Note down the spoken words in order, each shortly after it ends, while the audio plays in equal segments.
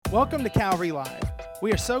Welcome to Calvary Live.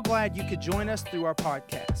 We are so glad you could join us through our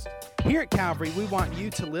podcast. Here at Calvary, we want you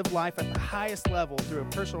to live life at the highest level through a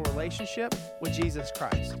personal relationship with Jesus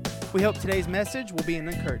Christ. We hope today's message will be an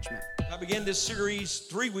encouragement. I began this series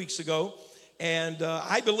 3 weeks ago, and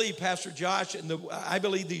I believe Pastor Josh I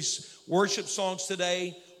believe these worship songs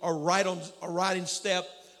today are right in step.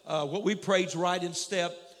 What we prayed is right in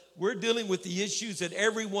step. We're dealing with the issues that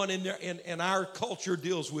everyone in our culture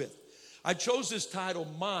deals with. I chose this title,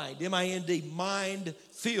 Mind, M-I-N-D, Mind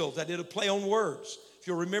Fields. I did a play on words, if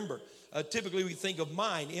you'll remember. Typically, we think of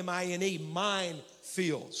mind, M-I-N-E, mind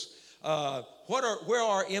fields. Where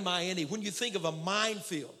are M-I-N-E? When you think of a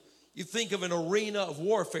minefield, you think of an arena of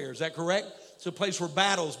warfare. Is that correct? It's a place where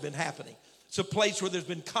battle's been happening. It's a place where there's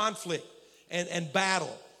been conflict and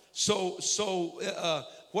battle. So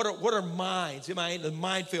what are mines? M-I-N-E, the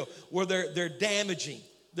minefield, where they're damaging,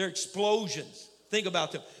 they're explosions. Think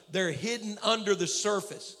about them. They're hidden under the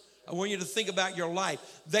surface. I want you to think about your life.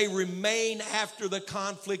 They remain after the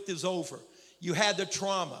conflict is over. You had the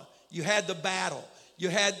trauma. You had the battle. You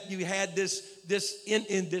had this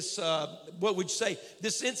incident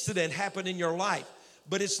happen in your life.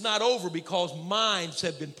 But it's not over because mines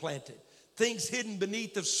have been planted. Things hidden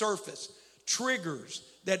beneath the surface. Triggers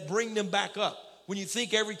that bring them back up. When you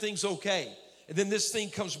think everything's okay, and then this thing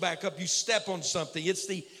comes back up, you step on something. It's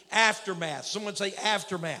the aftermath. Someone say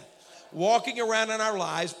aftermath. Walking around in our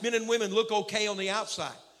lives, men and women look okay on the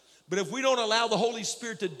outside. But if we don't allow the Holy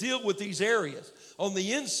Spirit to deal with these areas, on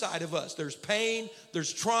the inside of us, there's pain,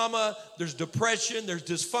 there's trauma, there's depression, there's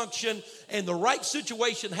dysfunction, and the right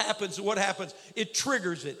situation happens, and what happens? It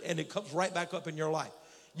triggers it, and it comes right back up in your life.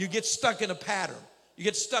 You get stuck in a pattern. You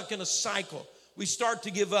get stuck in a cycle. We start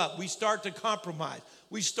to give up. We start to compromise.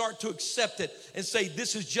 We start to accept it and say,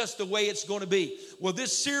 this is just the way it's going to be. Well,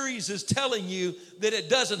 this series is telling you that it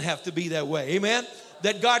doesn't have to be that way. Amen?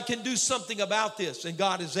 That God can do something about this, and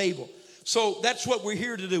God is able. So that's what we're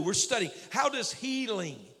here to do. We're studying. How does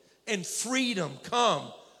healing and freedom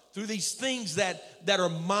come through these things that are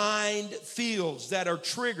mind fields, that are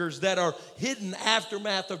triggers, that are hidden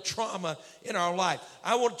aftermath of trauma in our life?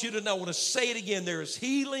 I want you to know, I want to say it again, there is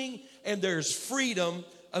healing and there's freedom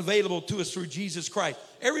available to us through Jesus Christ.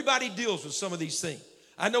 Everybody deals with some of these things.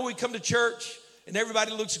 I know we come to church and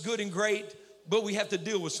everybody looks good and great, but we have to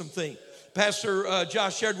deal with some things. Pastor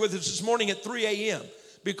Josh shared with us this morning at 3 a.m.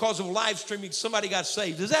 because of live streaming, somebody got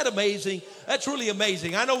saved. Is that amazing? That's really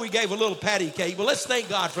amazing. I know we gave a little patty cake, but let's thank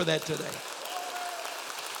God for that today.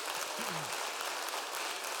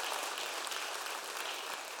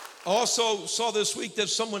 I also saw this week that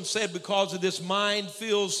someone said because of this Mind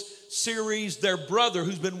Fields series, their brother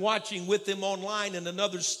who's been watching with them online in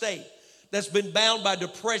another state, that's been bound by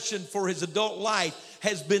depression for his adult life,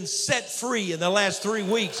 has been set free in the last 3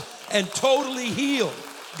 weeks and totally healed.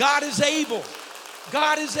 God is able.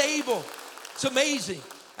 God is able. It's amazing.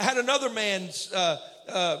 I had another man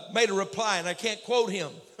made a reply, and I can't quote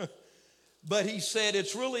him, but he said,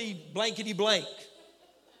 it's really blankety blank.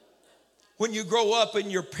 When you grow up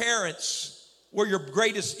and your parents were your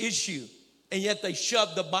greatest issue, and yet they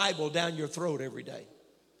shoved the Bible down your throat every day.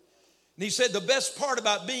 And he said, the best part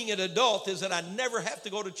about being an adult is that I never have to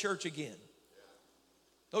go to church again.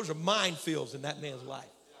 Those are minefields in that man's life.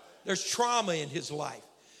 There's trauma in his life.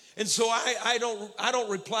 And so I don't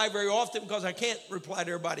reply very often because I can't reply to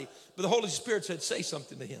everybody. But the Holy Spirit said, say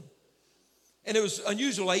something to him. And it was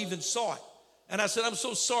unusual. I even saw it. And I said, I'm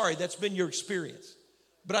so sorry that's been your experience.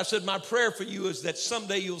 But I said, my prayer for you is that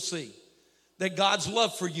someday you'll see that God's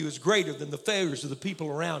love for you is greater than the failures of the people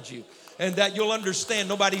around you. And that you'll understand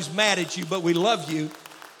nobody's mad at you, but we love you.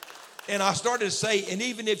 And I started to say, and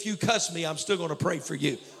even if you cuss me, I'm still going to pray for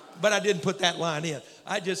you. But I didn't put that line in.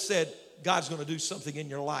 I just said, God's going to do something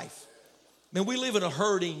in your life. Man, we live in a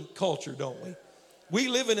hurting culture, don't we? We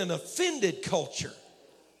live in an offended culture.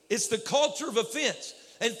 It's the culture of offense.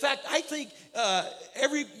 In fact, I think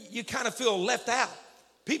you kind of feel left out.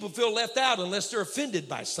 People feel left out unless they're offended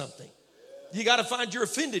by something. You got to find your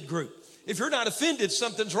offended group. If you're not offended,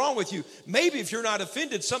 something's wrong with you. Maybe if you're not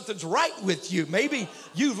offended, something's right with you. Maybe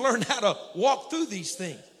you've learned how to walk through these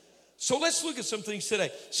things. So let's look at some things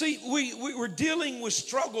today. See, we're dealing with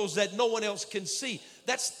struggles that no one else can see.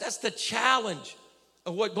 That's the challenge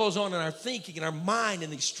of what goes on in our thinking, in our mind, in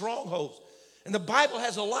these strongholds. And the Bible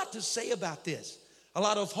has a lot to say about this. A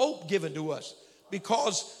lot of hope given to us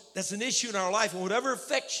because that's an issue in our life. And whatever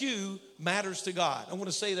affects you matters to God. I want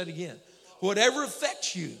to say that again. Whatever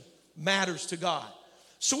affects you matters to God.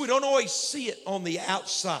 So we don't always see it on the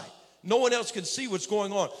outside. No one else can see what's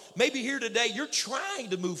going on. Maybe here today, you're trying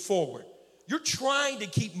to move forward. You're trying to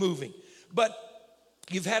keep moving, but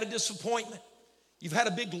you've had a disappointment. You've had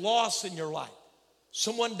a big loss in your life.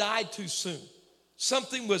 Someone died too soon.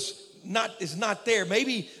 Something is not there.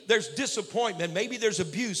 Maybe there's disappointment. Maybe there's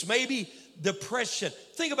abuse. Maybe depression.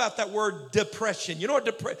 Think about that word depression. You know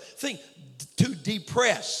what think to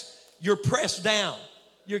depress. You're pressed down.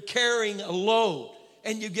 You're carrying a load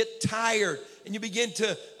and you get tired and you begin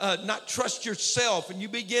to not trust yourself and you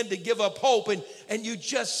begin to give up hope and you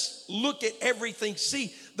just look at everything.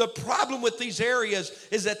 See, the problem with these areas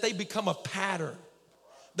is that they become a pattern.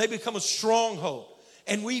 They become a stronghold.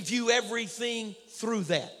 And we view everything through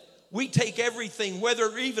that. We take everything, whether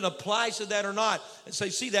it even applies to that or not, and say,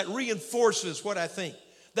 see, that reinforces what I think.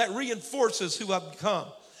 That reinforces who I've become.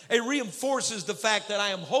 It reinforces the fact that I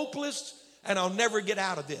am hopeless and I'll never get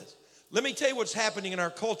out of this. Let me tell you what's happening in our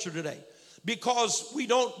culture today.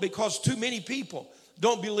 Because too many people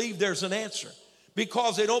don't believe there's an answer.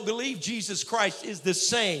 Because they don't believe Jesus Christ is the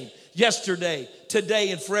same yesterday,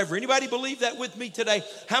 today, and forever. Anybody believe that with me today?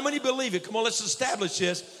 How many believe it? Come on, let's establish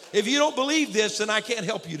this. If you don't believe this, then I can't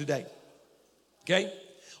help you today. Okay?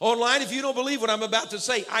 Online, if you don't believe what I'm about to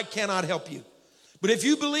say, I cannot help you. But if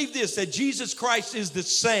you believe this, that Jesus Christ is the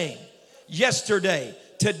same yesterday,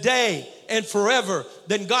 today, and forever,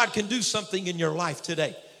 then God can do something in your life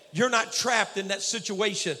today. You're not trapped in that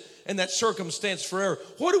situation and that circumstance forever.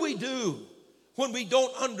 What do we do when we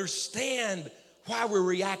don't understand why we're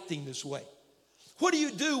reacting this way? What do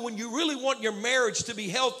you do when you really want your marriage to be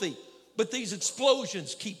healthy, but these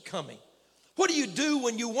explosions keep coming? What do you do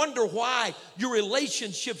when you wonder why your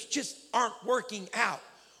relationships just aren't working out?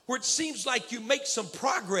 Where it seems like you make some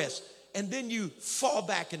progress and then you fall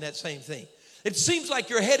back in that same thing. It seems like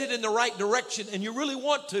you're headed in the right direction and you really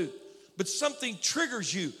want to, but something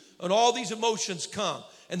triggers you and all these emotions come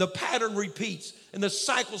and the pattern repeats and the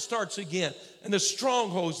cycle starts again and the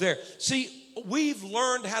stronghold's there. See, we've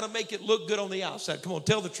learned how to make it look good on the outside. Come on,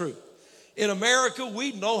 tell the truth. In America,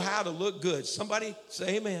 we know how to look good. Somebody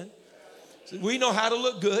say amen. We know how to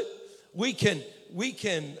look good. We can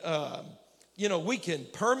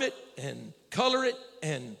perm it and color it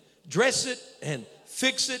and dress it and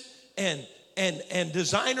fix it and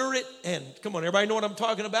designer it and come on, everybody know what I'm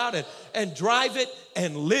talking about, and drive it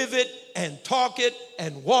and live it and talk it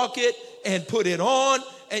and walk it and put it on.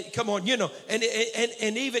 And come on, and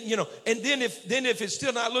even, and then if it's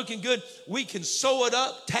still not looking good, we can sew it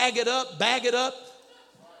up, tag it up, bag it up.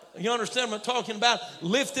 You understand what I'm talking about?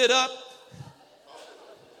 Lift it up.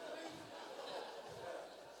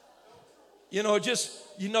 You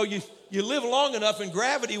live long enough and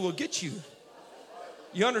gravity will get you.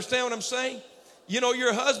 You understand what I'm saying?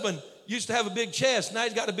 Your husband used to have a big chest. Now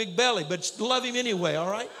he's got a big belly, but love him anyway,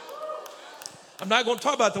 all right? I'm not going to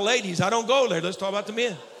talk about the ladies. I don't go there. Let's talk about the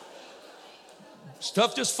men.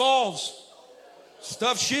 Stuff just falls.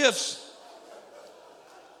 Stuff shifts.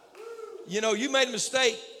 You made a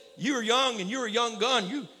mistake. You were young and you were a young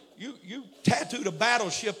gun. You tattooed a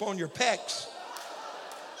battleship on your pecs.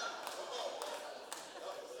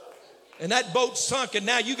 And that boat sunk, and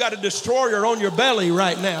now you got a destroyer on your belly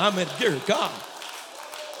right now. I mean, dear God.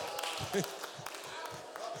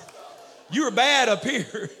 You were bad up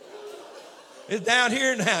here. It's down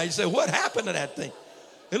here now. You say, what happened to that thing?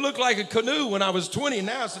 It looked like a canoe when I was 20.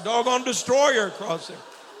 Now it's a doggone destroyer across there.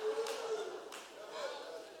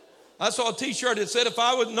 I saw a t-shirt that said, if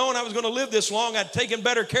I would known I was going to live this long, I'd taken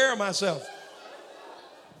better care of myself.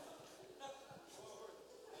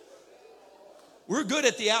 We're good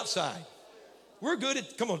at the outside.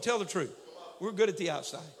 Come on, tell the truth. We're good at the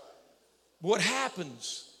outside. But what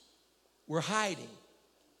happens, we're hiding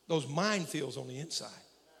those minefields on the inside.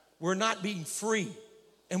 We're not being free.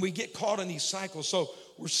 And we get caught in these cycles. So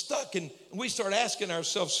we're stuck and we start asking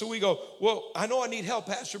ourselves. So we go, well, I know I need help,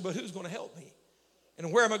 Pastor, but who's going to help me?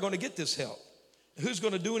 And where am I going to get this help? Who's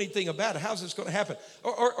going to do anything about it? How's this going to happen?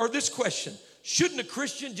 Or this question, shouldn't a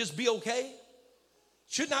Christian just be okay?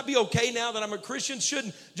 Shouldn't I be okay now that I'm a Christian?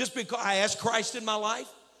 Shouldn't, just because I ask Christ in my life,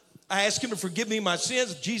 I ask him to forgive me my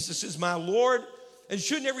sins, Jesus is my Lord, and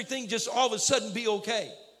shouldn't everything just all of a sudden be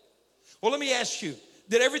okay? Well, let me ask you,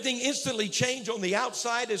 did everything instantly change on the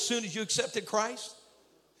outside as soon as you accepted Christ?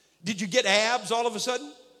 Did you get abs all of a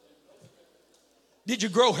sudden? Did you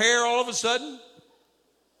grow hair all of a sudden?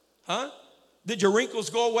 Huh? Did your wrinkles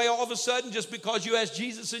go away all of a sudden just because you asked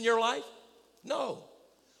Jesus in your life? No.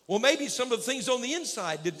 Well, maybe some of the things on the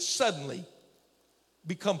inside did suddenly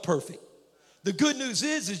become perfect. The good news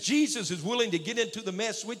is Jesus is willing to get into the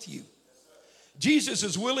mess with you. Jesus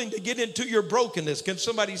is willing to get into your brokenness. Can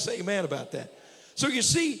somebody say amen about that? So you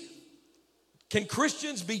see, can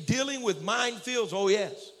Christians be dealing with minefields? Oh,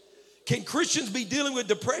 yes. Can Christians be dealing with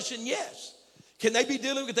depression? Yes. Can they be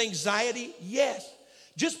dealing with anxiety? Yes.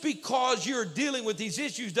 Just because you're dealing with these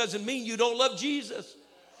issues doesn't mean you don't love Jesus.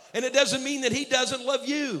 And it doesn't mean that he doesn't love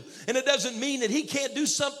you. And it doesn't mean that he can't do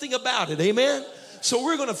something about it. Amen? So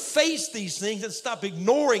we're going to face these things and stop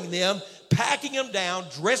ignoring them, packing them down,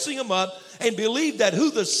 dressing them up, and believe that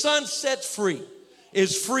who the Son sets free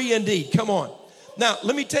is free indeed. Come on. Now,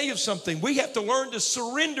 let me tell you something. We have to learn to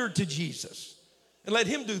surrender to Jesus and let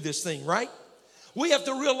him do this thing, right? We have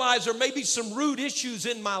to realize there may be some root issues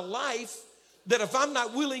in my life that if I'm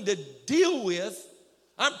not willing to deal with,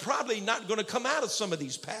 I'm probably not going to come out of some of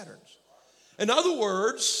these patterns. In other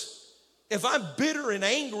words, if I'm bitter and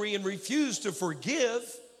angry and refuse to forgive,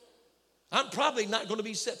 I'm probably not going to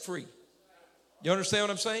be set free. You understand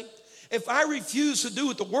what I'm saying? If I refuse to do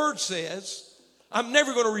what the word says, I'm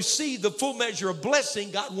never going to receive the full measure of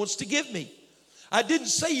blessing God wants to give me. I didn't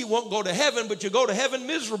say you won't go to heaven, but you go to heaven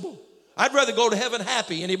miserable. I'd rather go to heaven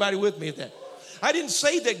happy. Anybody with me at that? I didn't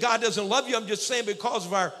say that God doesn't love you. I'm just saying because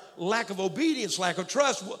of our lack of obedience, lack of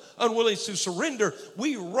trust, unwillingness to surrender,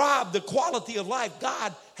 we rob the quality of life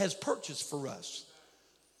God has purchased for us.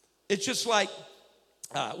 It's just like,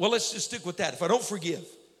 well, let's just stick with that. If I don't forgive,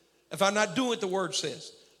 if I'm not doing what the word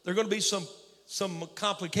says, there are going to be some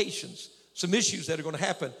complications, some issues that are going to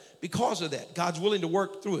happen because of that. God's willing to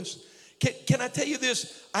work through us. Can I tell you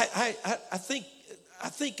this? I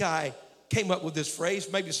think I came up with this phrase.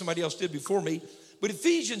 Maybe somebody else did before me. But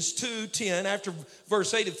Ephesians 2:10, after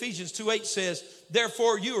verse 8, Ephesians 2:8 says,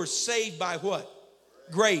 therefore you are saved by what?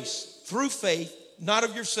 Grace, through faith, not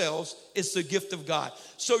of yourselves. It's the gift of God.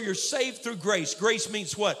 So you're saved through grace. Grace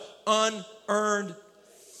means what? Unearned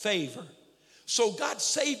favor. So God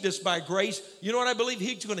saved us by grace. You know what I believe?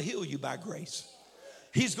 He's going to heal you by grace.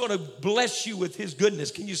 He's going to bless you with his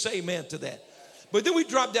goodness. Can you say amen to that? But then we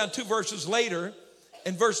drop down 2 verses later,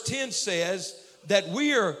 and verse 10 says that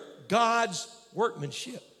we are God's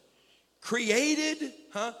workmanship. Created,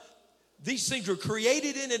 These things were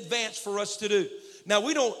created in advance for us to do. Now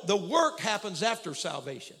the work happens after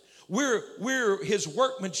salvation. We're his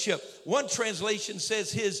workmanship. One translation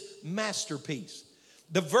says his masterpiece.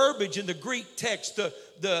 The verbiage in the Greek text,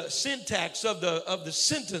 the syntax of the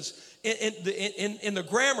sentence in the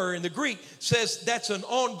grammar in the Greek says that's an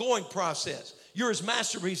ongoing process. You're his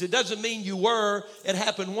masterpiece. It doesn't mean you were. It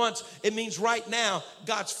happened once. It means right now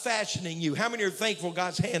God's fashioning you. How many are thankful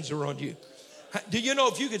God's hands are on you? Do you know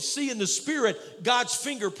if you could see in the spirit, God's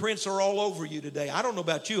fingerprints are all over you today? I don't know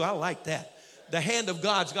about you. I like that. The hand of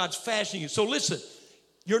God's fashioning you. So listen,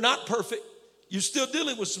 you're not perfect. You're still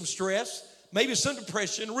dealing with some stress, maybe some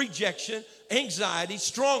depression, rejection, anxiety,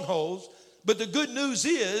 strongholds. But the good news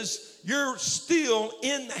is you're still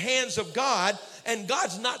in the hands of God, and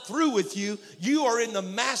God's not through with you. You are in the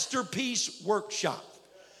masterpiece workshop.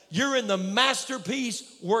 You're in the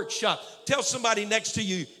masterpiece workshop. Tell somebody next to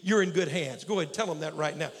you, you're in good hands. Go ahead and tell them that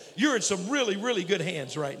right now. You're in some really, really good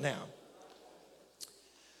hands right now.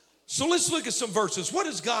 So let's look at some verses. What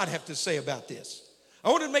does God have to say about this? I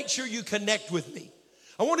want to make sure you connect with me.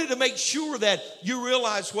 I wanted to make sure that you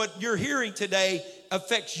realize what you're hearing today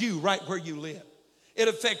affects you right where you live. It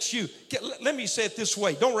affects you. Let me say it this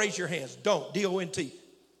way. Don't raise your hands. Don't. D-O-N-T.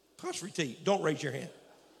 Apostrophe T. Don't raise your hand.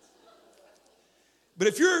 But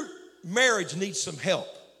if your marriage needs some help,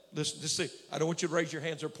 listen, just see, I don't want you to raise your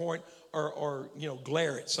hands or point or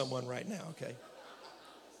glare at someone right now, okay?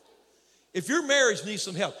 If your marriage needs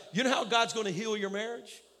some help, you know how God's going to heal your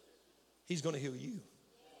marriage? He's going to heal you.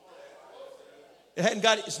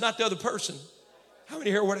 It's not the other person. How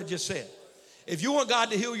many hear what I just said? If you want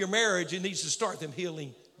God to heal your marriage, it needs to start them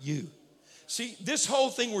healing you. See, this whole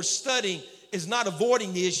thing we're studying is not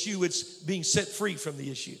avoiding the issue, it's being set free from the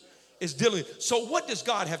issue. It's dealing. So what does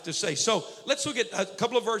God have to say? So let's look at a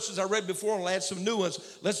couple of verses I read before, and I'll add some new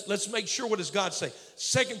ones. Let's make sure, what does God say?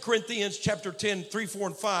 2 Corinthians chapter 10, 3, 4,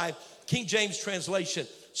 and 5, King James translation.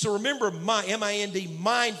 So remember, M-I-N-D,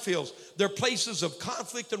 minefields. They're places of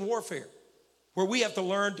conflict and warfare where we have to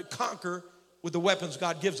learn to conquer with the weapons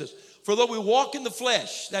God gives us. For though we walk in the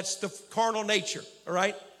flesh, that's the carnal nature, all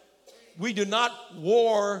right? We do not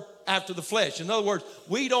war after the flesh. In other words,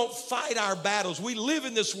 we don't fight our battles. We live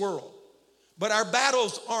in this world, but our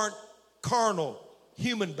battles aren't carnal,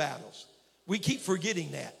 human battles. We keep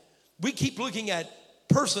forgetting that. We keep looking at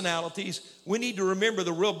personalities. We need to remember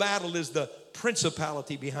the real battle is the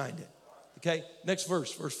principality behind it. Okay, next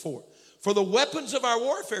verse 4. For the weapons of our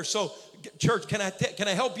warfare. So, church, can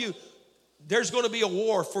I help you? There's going to be a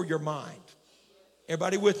war for your mind.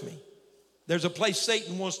 Everybody with me? There's a place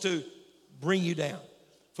Satan wants to bring you down.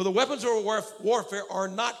 For the weapons of our warfare are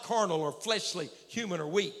not carnal or fleshly, human or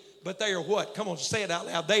weak, but they are what? Come on, say it out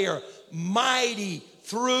loud. They are mighty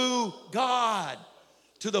through God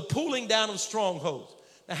to the pulling down of strongholds.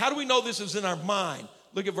 Now, how do we know this is in our mind?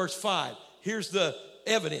 Look at verse 5. Here's the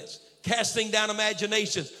evidence. Casting down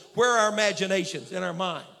imaginations. Where are our imaginations? In our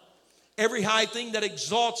mind. Every high thing that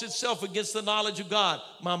exalts itself against the knowledge of God,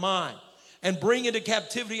 my mind. And bring into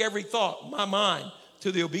captivity every thought, my mind,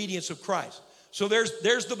 to the obedience of Christ. So there's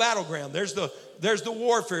the battleground. There's the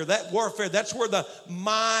warfare. That warfare, that's where the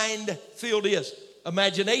mind field is.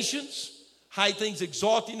 Imaginations, high things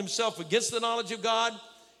exalting themselves against the knowledge of God,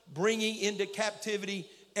 bringing into captivity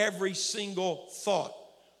every single thought.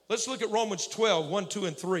 Let's look at Romans 12, 1, 2,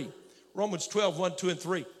 and 3. Romans 12, 1, 2, and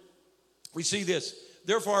 3. We see this.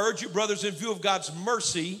 Therefore, I urge you, brothers, in view of God's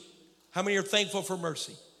mercy, how many are thankful for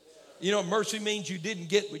mercy? You know, mercy means you didn't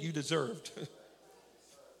get what you deserved.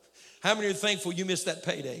 How many are thankful you missed that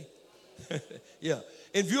payday? Yeah.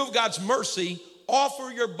 In view of God's mercy, offer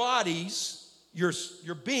your bodies, your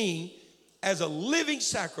being, as a living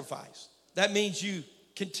sacrifice. That means you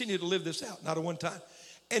continue to live this out, not at one time.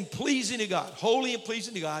 And pleasing to God, holy and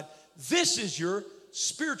pleasing to God. This is your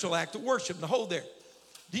spiritual act of worship. Now hold there.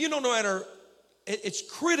 Do you know, no matter, it's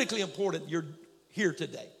critically important you're here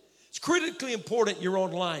today. It's critically important you're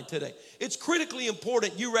online today. It's critically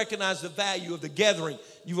important you recognize the value of the gathering.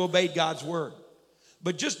 You've obeyed God's word.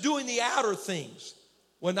 But just doing the outer things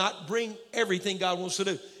will not bring everything God wants to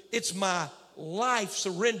do. It's my life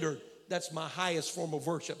surrendered. That's my highest form of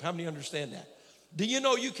worship. How many understand that? Do you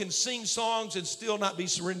know you can sing songs and still not be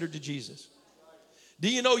surrendered to Jesus? Do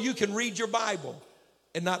you know you can read your Bible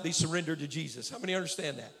and not be surrendered to Jesus? How many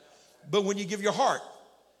understand that? But when you give your heart,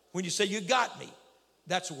 when you say, you got me,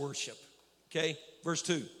 that's worship. Okay, verse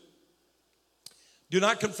 2. Do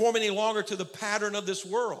not conform any longer to the pattern of this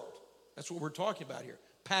world. That's what we're talking about here.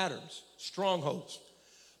 Patterns, strongholds.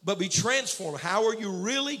 But be transformed. How are you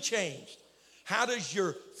really changed? How does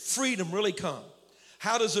your freedom really come?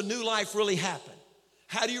 How does a new life really happen?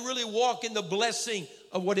 How do you really walk in the blessing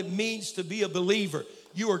of what it means to be a believer?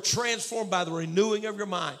 You are transformed by the renewing of your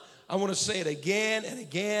mind. I want to say it again and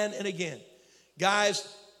again and again.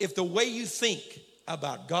 Guys, if the way you think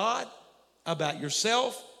about God, about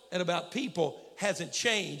yourself, and about people hasn't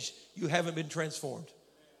changed, you haven't been transformed.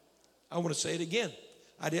 I want to say it again.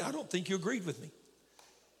 I don't think you agreed with me.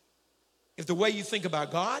 If the way you think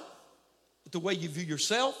about God, the way you view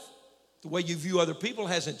yourself, the way you view other people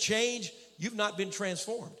hasn't changed, you've not been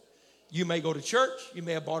transformed. You may go to church, you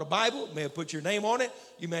may have bought a Bible, you may have put your name on it,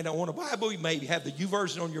 you may not want a Bible, you may have the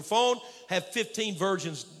YouVersion on your phone, have 15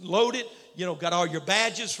 versions loaded, you know, got all your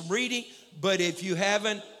badges from reading, but if you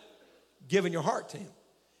haven't given your heart to Him,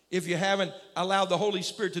 if you haven't allowed the Holy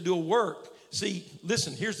Spirit to do a work, see,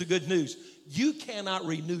 listen, here's the good news. You cannot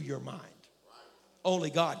renew your mind. Only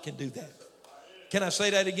God can do that. Can I say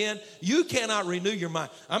that again? You cannot renew your mind.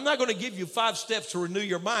 I'm not going to give you 5 steps to renew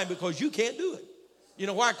your mind because you can't do it. You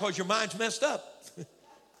know why? Because your mind's messed up.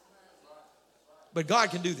 But God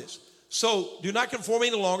can do this. So do not conform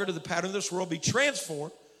any longer to the pattern of this world. Be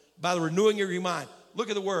transformed by the renewing of your mind. Look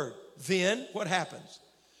at the word. Then what happens?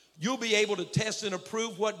 You'll be able to test and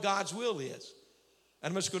approve what God's will is.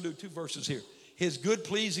 And I'm just going to do 2 verses here. His good,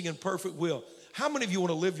 pleasing, and perfect will. How many of you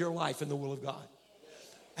want to live your life in the will of God?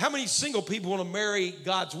 How many single people want to marry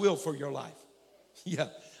God's will for your life? Yeah,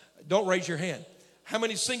 don't raise your hand. How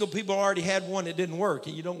many single people already had one that didn't work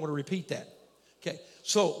and you don't want to repeat that? Okay,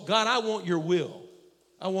 so God, I want your will.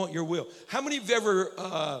 I want your will. How many of you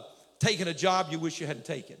ever taken a job you wish you hadn't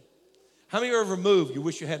taken? How many of you ever moved you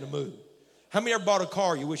wish you hadn't moved? How many ever bought a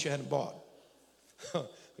car you wish you hadn't bought?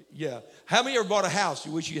 Yeah. How many ever bought a house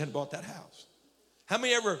you wish you hadn't bought that house? How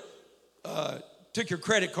many ever took your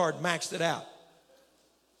credit card and maxed it out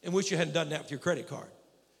and wish you hadn't done that with your credit card?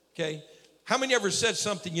 Okay. How many ever said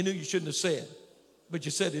something you knew you shouldn't have said, but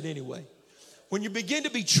you said it anyway? When you begin to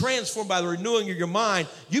be transformed by the renewing of your mind,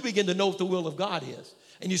 you begin to know what the will of God is.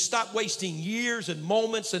 And you stop wasting years and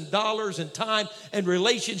moments and dollars and time and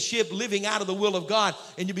relationship living out of the will of God,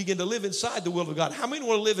 and you begin to live inside the will of God. How many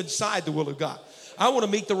want to live inside the will of God? I want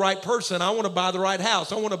to meet the right person. I want to buy the right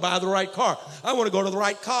house. I want to buy the right car. I want to go to the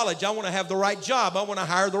right college. I want to have the right job. I want to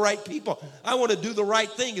hire the right people. I want to do the right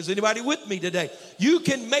thing. Is anybody with me today? You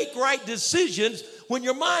can make right decisions when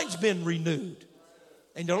your mind's been renewed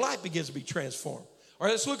and your life begins to be transformed. All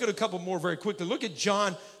right, let's look at a couple more very quickly. Look at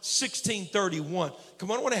John 16:31.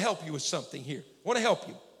 Come on, I want to help you with something here. I want to help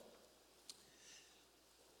you.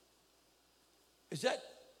 Is that,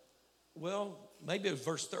 well, maybe it was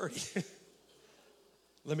verse 30.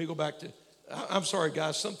 Let me go back to, I'm sorry,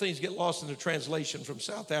 guys. Some things get lost in the translation from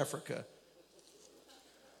South Africa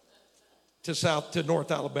to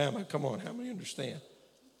North Alabama. Come on, how many understand?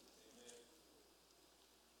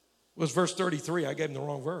 It was verse 33. I gave him the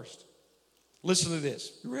wrong verse. Listen to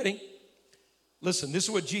this. You ready? Listen, this is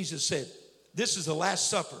what Jesus said. This is the Last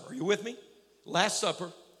Supper. Are you with me? Last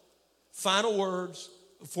Supper, final words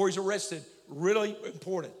before he's arrested. Really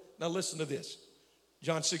important. Now listen to this.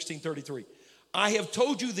 John 16:33. I have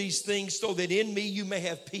told you these things so that in me you may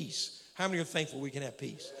have peace. How many are thankful we can have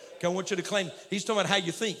peace? Okay, I want you to claim. He's talking about how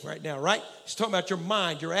you think right now, right? He's talking about your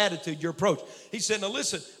mind, your attitude, your approach. He said, now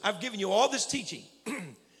listen, I've given you all this teaching.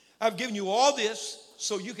 I've given you all this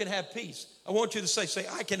so you can have peace. I want you to say,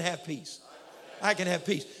 I can have peace. I can have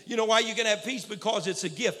peace. You know why you can have peace? Because it's a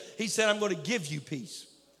gift. He said, I'm going to give you peace.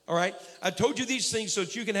 All right? I told you these things so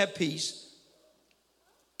that you can have peace.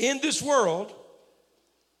 In this world,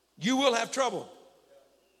 you will have trouble.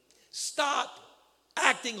 Stop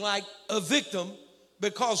acting like a victim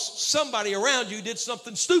because somebody around you did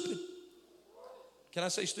something stupid. Can I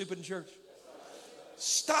say stupid in church?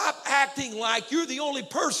 Stop acting like you're the only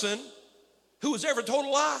person who was ever told a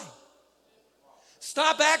lie.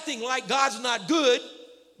 Stop acting like God's not good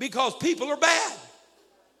because people are bad.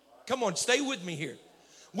 Come on, stay with me here.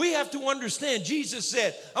 We have to understand, Jesus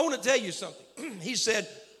said, I want to tell you something. He said,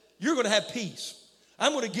 you're going to have peace.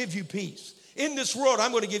 I'm going to give you peace. In this world,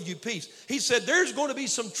 I'm going to give you peace. He said, there's going to be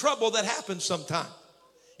some trouble that happens sometime.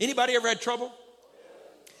 Anybody ever had trouble?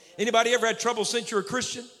 Anybody ever had trouble since you're a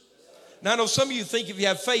Christian? Now, I know some of you think if you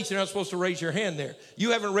have faith, you're not supposed to raise your hand there.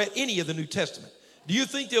 You haven't read any of the New Testament. Do you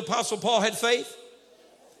think the Apostle Paul had faith?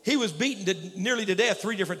 He was beaten nearly to death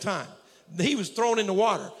 3 different times. He was thrown in the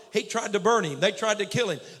water. He tried to burn him. They tried to kill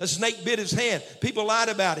him. A snake bit his hand. People lied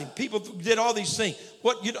about him. People did all these things.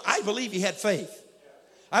 I believe he had faith.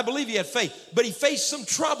 I believe he had faith. But he faced some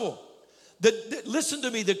trouble. Listen to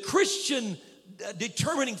me. The Christian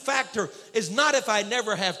determining factor is not if I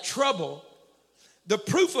never have trouble. The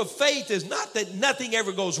proof of faith is not that nothing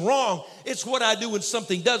ever goes wrong. It's what I do when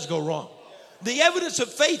something does go wrong. The evidence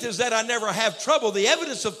of faith is that I never have trouble. The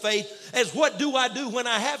evidence of faith is what do I do when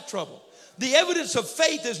I have trouble. The evidence of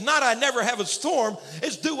faith is not I never have a storm.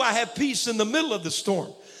 It's do I have peace in the middle of the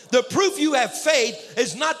storm. The proof you have faith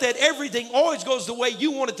is not that everything always goes the way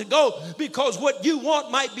you want it to go, because what you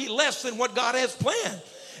want might be less than what God has planned.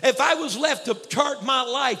 If I was left to chart my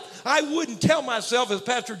life, I wouldn't tell myself, as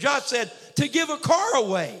Pastor Josh said, to give a car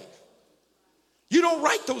away. You don't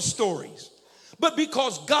write those stories. But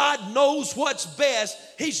because God knows what's best,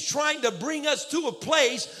 he's trying to bring us to a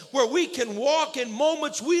place where we can walk in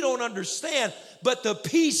moments we don't understand, but the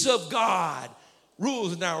peace of God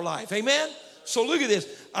rules in our life. Amen? So look at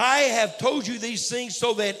this. I have told you these things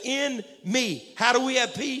so that in me, how do we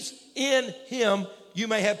have peace? In him you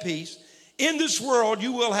may have peace. In this world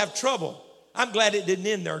you will have trouble. I'm glad it didn't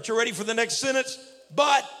end there. Aren't you ready for the next sentence?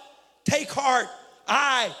 But take heart,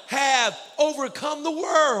 I have overcome the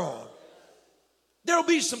world. There'll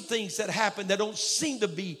be some things that happen that don't seem to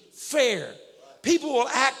be fair. People will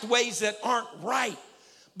act ways that aren't right.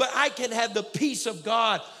 But I can have the peace of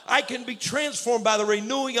God. I can be transformed by the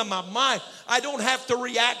renewing of my mind. I don't have to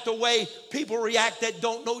react the way people react that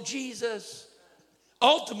don't know Jesus.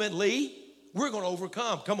 Ultimately, we're going to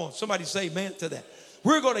overcome. Come on, somebody say amen to that.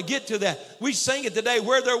 We're going to get to that. We sang it today.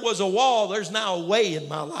 Where there was a wall, there's now a way in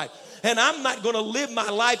my life. And I'm not going to live my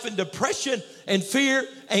life in depression and fear,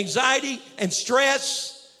 anxiety and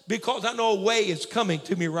stress, because I know a way is coming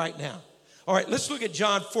to me right now. All right, let's look at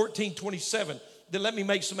John 14:27. Then let me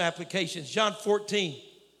make some applications. John 14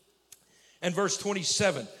 and verse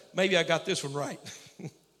 27. Maybe I got this one right.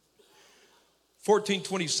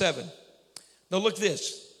 14:27. Now look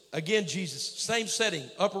this. Again, Jesus, same setting,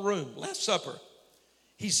 upper room, Last Supper.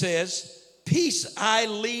 He says, peace I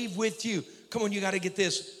leave with you. Come on, you got to get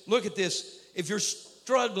this. Look at this. If you're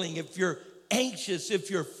struggling, if you're anxious,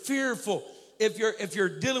 if you're fearful, if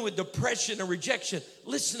you're dealing with depression or rejection,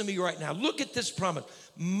 listen to me right now. Look at this promise.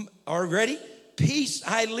 Are you ready? Peace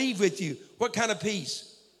I leave with you. What kind of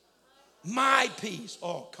peace? My peace.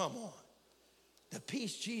 Oh, come on. The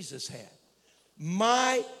peace Jesus had.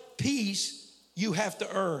 My peace you have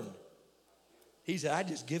to earn. He said, I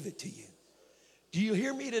just give it to you. Do you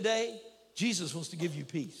hear me today? Jesus wants to give you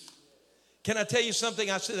peace. Can I tell you something?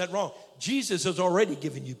 I said that wrong. Jesus has already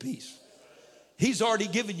given you peace. He's already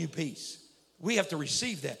given you peace. We have to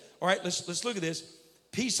receive that. All right, let's look at this.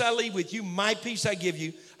 Peace I leave with you, my peace I give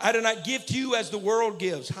you. I do not give to you as the world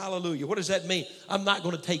gives. Hallelujah. What does that mean? I'm not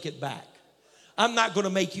going to take it back. I'm not going to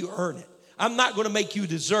make you earn it. I'm not going to make you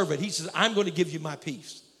deserve it. He says, I'm going to give you my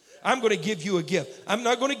peace. I'm going to give you a gift. I'm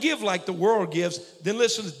not going to give like the world gives. Then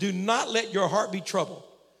listen, do not let your heart be troubled.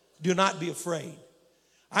 Do not be afraid.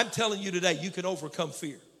 I'm telling you today, you can overcome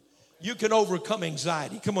fear. You can overcome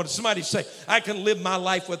anxiety. Come on, somebody say, I can live my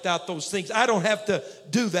life without those things. I don't have to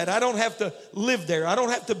do that. I don't have to live there. I don't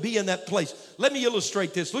have to be in that place. Let me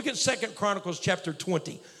illustrate this. Look at 2 Chronicles chapter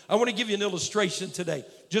 20. I want to give you an illustration today,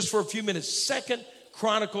 just for a few minutes. 2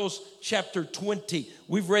 Chronicles chapter 20.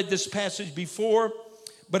 We've read this passage before,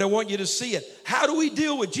 but I want you to see it. How do we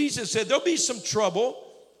deal with? Jesus said, there'll be some trouble,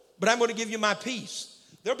 but I'm going to give you my peace.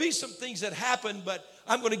 There'll be some things that happen, but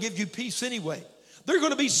I'm going to give you peace anyway. There are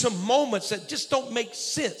going to be some moments that just don't make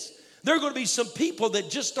sense. There are going to be some people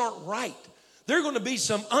that just aren't right. There are going to be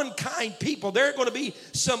some unkind people. There are going to be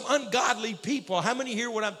some ungodly people. How many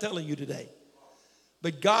hear what I'm telling you today?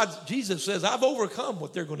 But Jesus says, I've overcome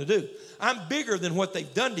what they're going to do. I'm bigger than what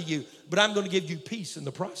they've done to you, but I'm going to give you peace in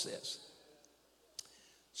the process.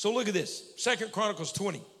 So look at this, 2 Chronicles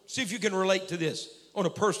 20. See if you can relate to this on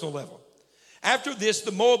a personal level. After this,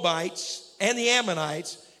 the Moabites and the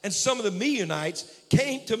Ammonites and some of the Meunites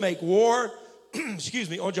came to make war, on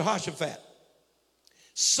Jehoshaphat.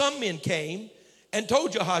 Some men came and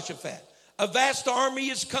told Jehoshaphat, a vast army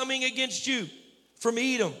is coming against you from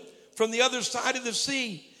Edom, from the other side of the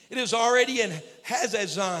sea. It is already in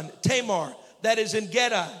Hazazon, Tamar, that is in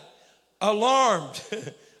Gedai. Alarmed.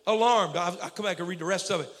 I'll come back and read the rest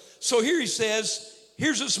of it. So here he says,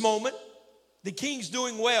 here's this moment. The king's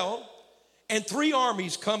doing well, and 3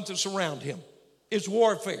 armies come to surround him. It's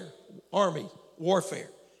warfare, warfare.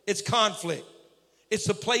 It's conflict. It's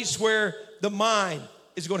a place where the mind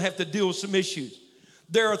is going to have to deal with some issues.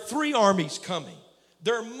 There are 3 armies coming.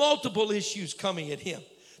 There are multiple issues coming at him.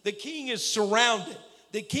 The king is surrounded.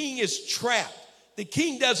 The king is trapped. The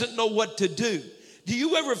king doesn't know what to do. Do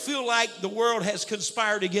you ever feel like the world has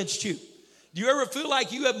conspired against you? Do you ever feel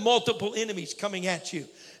like you have multiple enemies coming at you?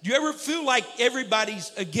 Do you ever feel like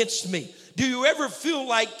everybody's against me? Do you ever feel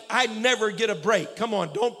like I never get a break? Come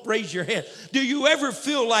on, don't raise your hand. Do you ever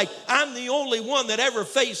feel like I'm the only one that ever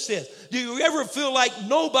faced this? Do you ever feel like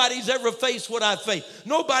nobody's ever faced what I faced?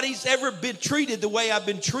 Nobody's ever been treated the way I've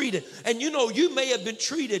been treated. And you know, you may have been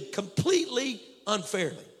treated completely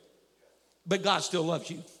unfairly, but God still loves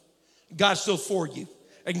you. God's still for you,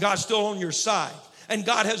 and God's still on your side. And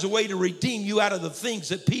God has a way to redeem you out of the things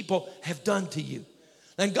that people have done to you.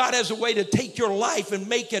 And God has a way to take your life and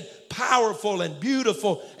make it powerful and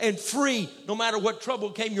beautiful and free, no matter what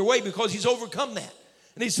trouble came your way, because he's overcome that.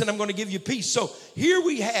 And he said, I'm going to give you peace. So here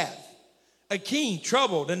we have a king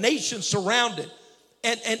troubled, a nation surrounded,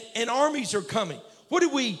 and armies are coming. What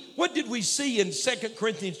did we see in 2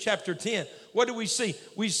 Corinthians chapter 10? What did we see?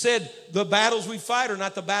 We said the battles we fight are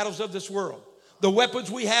not the battles of this world. The weapons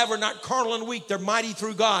we have are not carnal and weak. They're mighty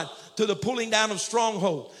through God to the pulling down of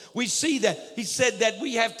strongholds. We see that. He said that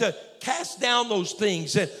we have to cast down those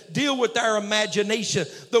things and deal with our imagination.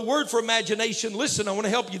 The word for imagination, listen, I want to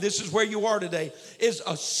help you. This is where you are today, is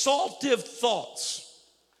assaultive thoughts,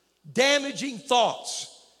 damaging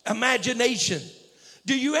thoughts, imagination.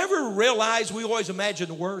 Do you ever realize we always imagine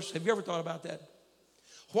the worst? Have you ever thought about that?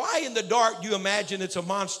 Why in the dark do you imagine it's a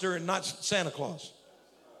monster and not Santa Claus?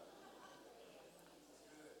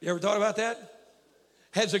 You ever thought about that?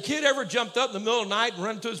 Has a kid ever jumped up in the middle of the night and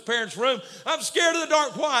run to his parents' room? I'm scared of the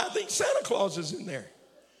dark. Why? I think Santa Claus is in there.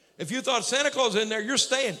 If you thought Santa Claus is in there, you're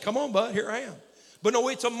staying. Come on, bud, here I am. But no,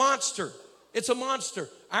 it's a monster. It's a monster.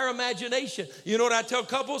 Our imagination. You know what I tell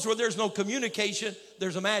couples? Where there's no communication,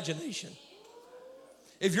 there's imagination.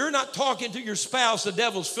 If you're not talking to your spouse, the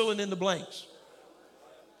devil's filling in the blanks.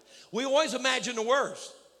 We always imagine the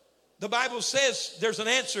worst. The Bible says there's an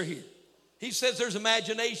answer here. He says there's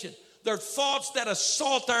imagination. There are thoughts that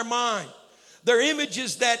assault our mind. There are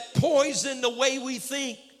images that poison the way we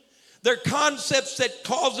think. There are concepts that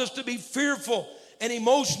cause us to be fearful and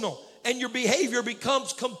emotional. And your behavior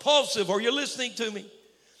becomes compulsive. Are you listening to me?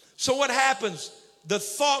 So what happens? The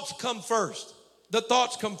thoughts come first. The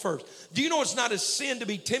thoughts come first. Do you know it's not a sin to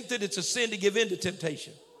be tempted? It's a sin to give in to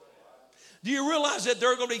temptation. Do you realize that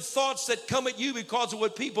there are going to be thoughts that come at you because of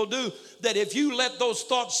what people do, that if you let those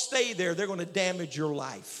thoughts stay there, they're going to damage your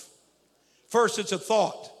life? First, it's a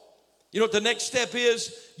thought. You know what the next step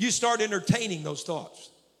is? You start entertaining those thoughts.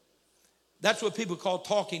 That's what people call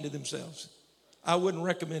talking to themselves. I wouldn't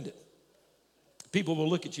recommend it. People will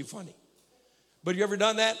look at you funny. But you ever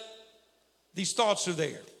done that? These thoughts are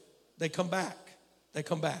there. They come back. They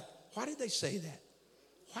come back. Why did they say that?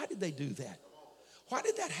 Why did they do that? Why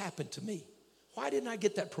did that happen to me? Why didn't I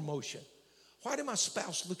get that promotion? Why did my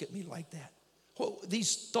spouse look at me like that? Well,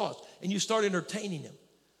 these thoughts, and you start entertaining them.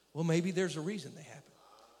 Well, maybe there's a reason they happen.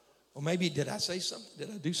 Well, maybe did I say something? Did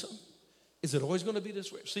I do something? Is it always going to be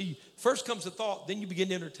this way? See, first comes the thought, then you begin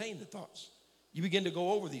to entertain the thoughts. You begin to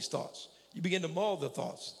go over these thoughts. You begin to mull the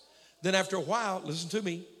thoughts. Then after a while, listen to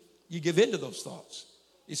me, You give in to those thoughts.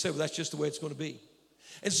 You say, well, that's just the way it's going to be.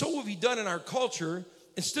 And so what we've done in our culture,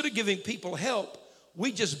 instead of giving people help,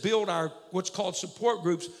 we just build our what's called support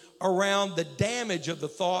groups around the damage of the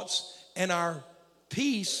thoughts, and our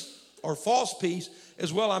peace or false peace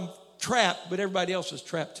as well. I'm trapped, but everybody else is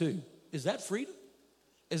trapped too. Is that freedom?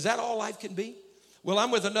 Is that all life can be? Well,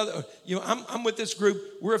 I'm with another, I'm with this group.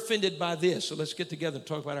 We're offended by this, so let's get together and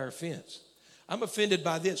talk about our offense. I'm offended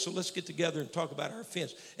by this, so let's get together and talk about our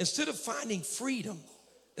offense. Instead of finding freedom,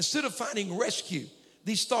 instead of finding rescue,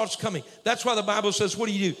 these thoughts coming. That's why the Bible says, what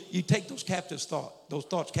do? You take those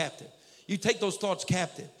thoughts captive. You take those thoughts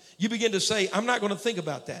captive. You begin to say, I'm not going to think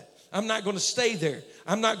about that. I'm not going to stay there.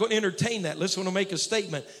 I'm not going to entertain that. Listen, I'm going to make a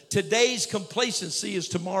statement. Today's complacency is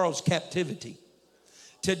tomorrow's captivity.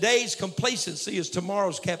 Today's complacency is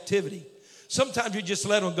tomorrow's captivity. Sometimes you just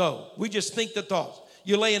let them go. We just think the thoughts.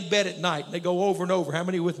 You lay in bed at night and they go over and over. How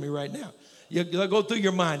many with me right now? They go through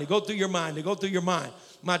your mind. They go through your mind. They go through your mind.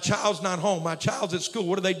 My child's not home. My child's at school.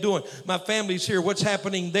 What are they doing? My family's here. What's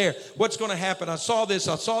happening there? What's going to happen? I saw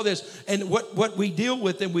this. And what we deal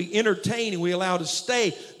with and we entertain and we allow to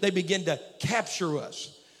stay, they begin to capture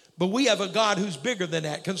us. But we have a God who's bigger than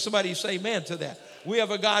that. Can somebody say amen to that? We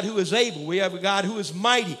have a God who is able. We have a God who is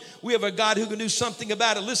mighty. We have a God who can do something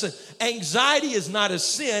about it. Listen, anxiety is not a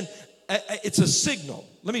sin. It's a signal.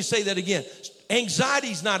 Let me say that again. Anxiety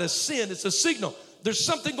is not a sin. It's a signal. There's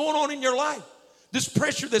something going on in your life. This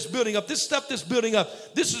pressure that's building up, this stuff that's building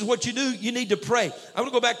up, this is what you do. You need to pray. I'm going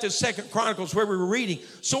to go back to 2 Chronicles where we were reading.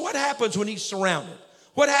 So what happens when he's surrounded?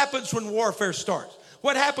 What happens when warfare starts?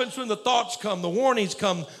 What happens when the thoughts come, the warnings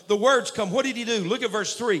come, the words come? What did he do? Look at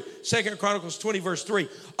verse 3, 2 Chronicles 20, verse 3.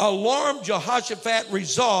 Alarmed Jehoshaphat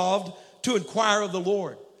resolved to inquire of the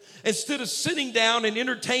Lord. Instead of sitting down and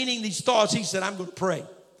entertaining these thoughts, he said, I'm going to pray.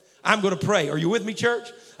 I'm going to pray. Are you with me, church?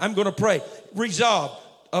 I'm going to pray. Resolve.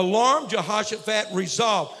 Alarmed Jehoshaphat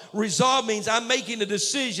resolve. Resolve means I'm making a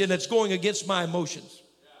decision that's going against my emotions.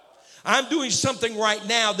 I'm doing something right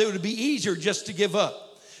now that would be easier just to give up.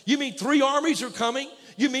 You mean 3 armies are coming?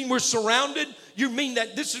 You mean we're surrounded? You mean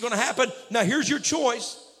that this is going to happen? Now here's your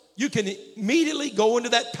choice. You can immediately go into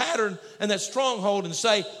that pattern and that stronghold and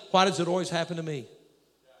say, why does it always happen to me?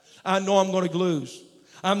 I know I'm going to lose.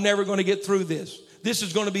 I'm never going to get through this. This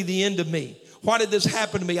is going to be the end of me. Why did this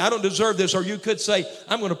happen to me? I don't deserve this. Or you could say,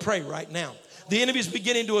 I'm going to pray right now. The enemy is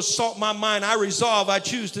beginning to assault my mind. I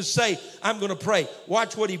choose to say, I'm going to pray.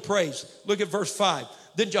 Watch what he prays. Look at verse 5.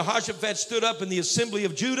 Then Jehoshaphat stood up in the assembly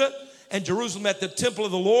of Judah and Jerusalem at the temple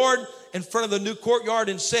of the Lord in front of the new courtyard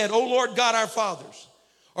and said, O Lord God, our fathers,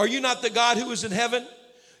 are you not the God who is in heaven?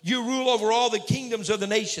 You rule over all the kingdoms of the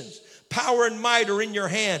nations. Power and might are in your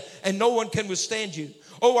hand, and no one can withstand you.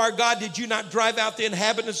 Oh, our God, did you not drive out the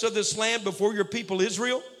inhabitants of this land before your people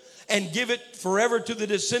Israel and give it forever to the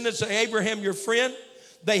descendants of Abraham, your friend?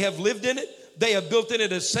 They have lived in it. They have built in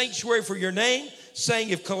it a sanctuary for your name, saying,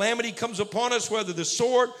 if calamity comes upon us, whether the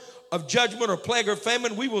sword of judgment or plague or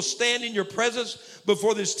famine, we will stand in your presence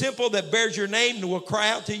before this temple that bears your name and will cry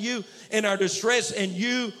out to you in our distress, and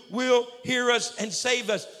you will hear us and save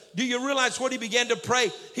us. Do you realize what he began to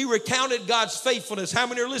pray? He recounted God's faithfulness. How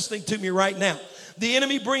many are listening to me right now? The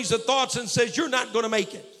enemy brings the thoughts and says, you're not going to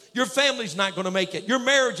make it. Your family's not going to make it. Your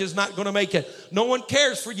marriage is not going to make it. No one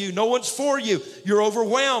cares for you. No one's for you. You're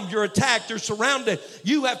overwhelmed. You're attacked. You're surrounded.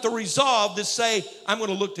 You have to resolve to say, I'm going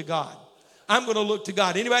to look to God. I'm going to look to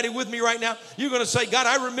God. Anybody with me right now? You're going to say, God,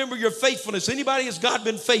 I remember your faithfulness. Anybody, has God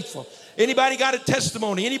been faithful? Anybody got a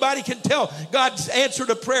testimony? Anybody can tell God's answered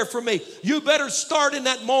a prayer for me. You better start in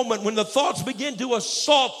that moment when the thoughts begin to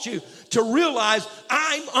assault you to realize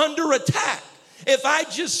I'm under attack. If I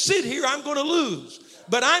just sit here, I'm going to lose.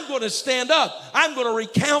 But I'm going to stand up. I'm going to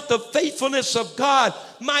recount the faithfulness of God.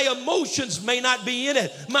 My emotions may not be in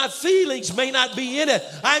it. My feelings may not be in it.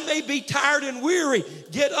 I may be tired and weary.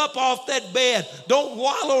 Get up off that bed. Don't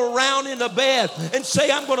wallow around in the bed and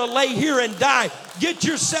say, I'm going to lay here and die. Get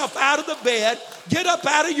yourself out of the bed. Get up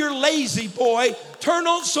out of your lazy boy. Turn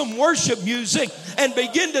on some worship music and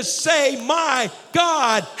begin to say, my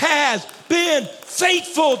God has been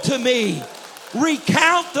faithful to me.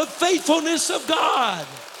 Recount the faithfulness of God.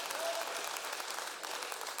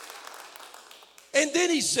 And then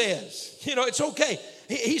he says, it's okay.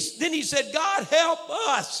 Then he said, God, help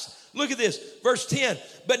us. Look at this, verse 10.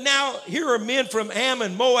 But now here are men from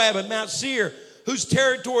Ammon, Moab, and Mount Seir, whose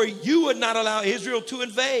territory you would not allow Israel to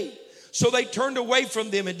invade. So they turned away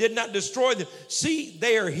from them and did not destroy them. See,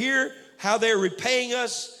 they are here, how they are repaying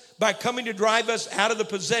us by coming to drive us out of the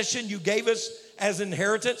possession you gave us as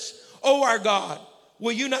inheritance. Oh, our God,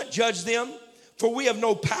 will you not judge them? For we have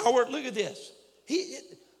no power. Look at this.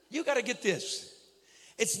 You got to get this.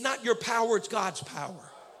 It's not your power, it's God's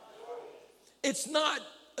power. It's not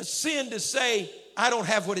a sin to say, I don't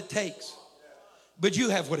have what it takes, but you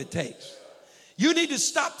have what it takes. You need to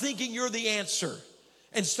stop thinking you're the answer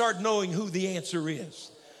and start knowing who the answer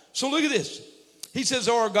is. So look at this. He says,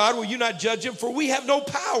 oh, our God, will you not judge him? For we have no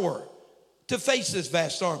power to face this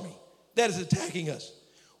vast army that is attacking us.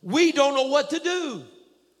 We don't know what to do,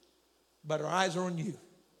 but our eyes are on you.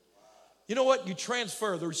 You know what? You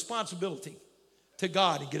transfer the responsibility to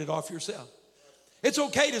God and get it off yourself. It's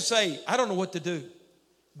okay to say, I don't know what to do.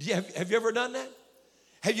 Have you ever done that?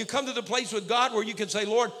 Have you come to the place with God where you can say,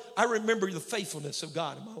 Lord, I remember the faithfulness of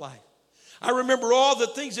God in my life. I remember all the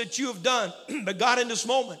things that you have done, but God, in this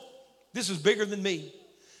moment, this is bigger than me.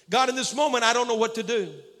 God, in this moment, I don't know what to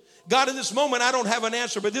do. God, in this moment, I don't have an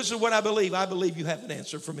answer, but this is what I believe. I believe you have an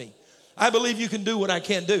answer for me. I believe you can do what I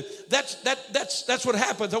can't do. That's what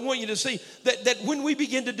happens. I want you to see that when we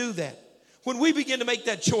begin to do that, when we begin to make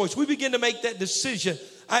that choice, we begin to make that decision.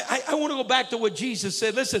 I want to go back to what Jesus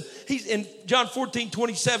said. Listen, he's in John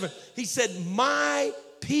 14:27. He said, my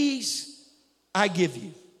peace I give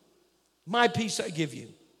you. My peace I give you.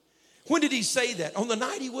 When did he say that? On the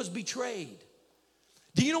night he was betrayed.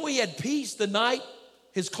 Do you know he had peace the night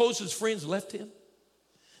his closest friends left him?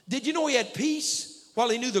 Did you know he had peace while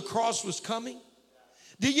he knew the cross was coming?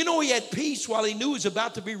 Did you know he had peace while he knew he was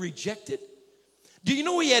about to be rejected? Do you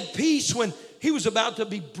know he had peace when he was about to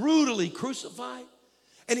be brutally crucified?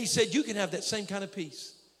 And he said, you can have that same kind of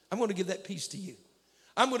peace. I'm going to give that peace to you.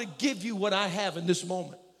 I'm going to give you what I have in this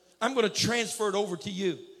moment. I'm going to transfer it over to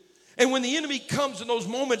you. And when the enemy comes and those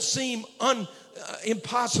moments seem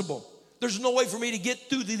impossible, there's no way for me to get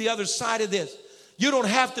through to the other side of this. You don't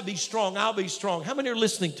have to be strong. I'll be strong. How many are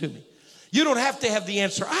listening to me? You don't have to have the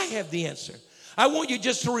answer. I have the answer. I want you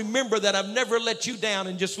just to remember that I've never let you down,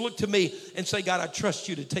 and just look to me and say, God, I trust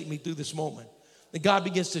you to take me through this moment. And God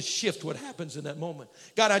begins to shift what happens in that moment.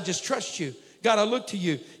 God, I just trust you. God, I look to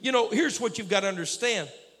you. You know, here's what you've got to understand.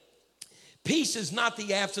 Peace is not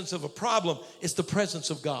the absence of a problem. It's the presence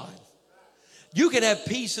of God. You can have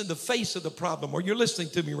peace in the face of the problem, or you're listening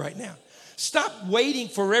to me right now. Stop waiting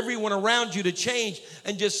for everyone around you to change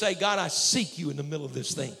and just say, God, I seek you in the middle of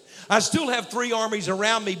this thing. I still have 3 armies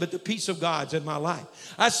around me, but the peace of God's in my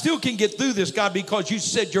life. I still can get through this, God, because you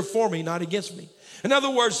said you're for me, not against me. In other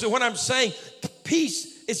words, what I'm saying,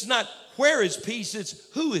 peace, it's not where is peace, it's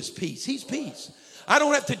who is peace. He's peace. I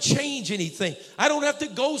don't have to change anything. I don't have to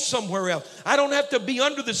go somewhere else. I don't have to be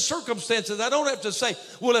under the circumstances. I don't have to say,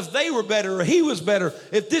 well, if they were better or he was better,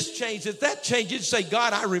 if this changed, if that changed, just say,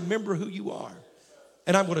 God, I remember who you are.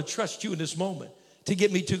 And I'm going to trust you in this moment to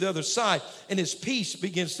get me to the other side. And his peace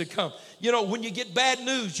begins to come. You know, when you get bad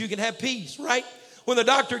news, you can have peace, right? When the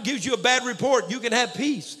doctor gives you a bad report, you can have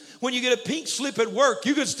peace. When you get a pink slip at work,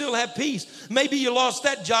 you can still have peace. Maybe you lost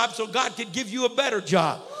that job so God could give you a better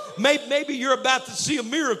job. Maybe you're about to see a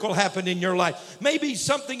miracle happen in your life. Maybe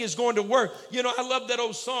something is going to work. You know, I love that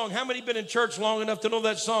old song. How many been in church long enough to know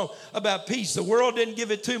that song about peace? The world didn't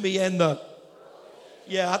give it to me,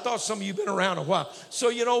 yeah, I thought some of you been around a while. So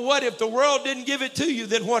you know what? If the world didn't give it to you,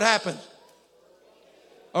 then what happened?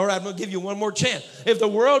 All right, I'm going to give you one more chance. If the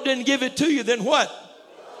world didn't give it to you, then what?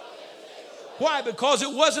 Why? Because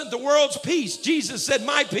it wasn't the world's peace. Jesus said,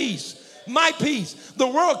 my peace, my peace. The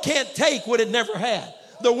world can't take what it never had.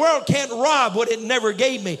 The world can't rob what it never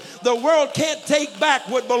gave me. The world can't take back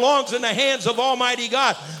what belongs in the hands of Almighty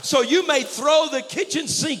God. So you may throw the kitchen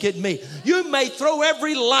sink at me. You may throw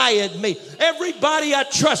every lie at me. Everybody I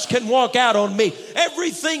trust can walk out on me.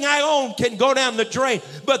 Everything I own can go down the drain.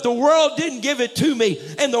 But the world didn't give it to me,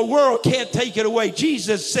 and the world can't take it away.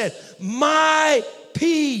 Jesus said, my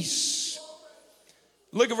peace.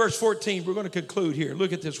 Look at verse 14. We're going to conclude here.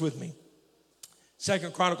 Look at this with me.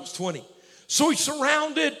 2 Chronicles 20. So he's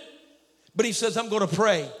surrounded, but he says, I'm going to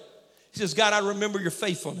pray. He says, God, I remember your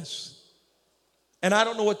faithfulness. And I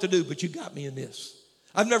don't know what to do, but you got me in this.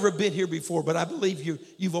 I've never been here before, but I believe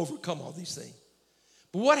you've overcome all these things.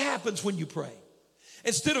 But what happens when you pray?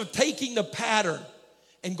 Instead of taking the pattern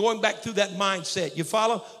and going back through that mindset, you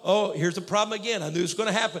follow? Oh, here's the problem again. I knew it was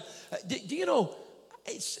going to happen. Do you know,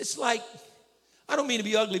 it's like, I don't mean to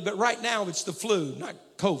be ugly, but right now it's the flu, not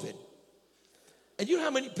COVID. And you know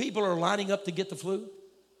how many people are lining up to get the flu?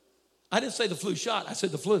 I didn't say the flu shot. I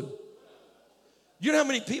said the flu. You know how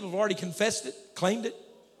many people have already confessed it, claimed it,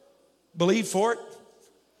 believed for it?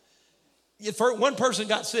 If one person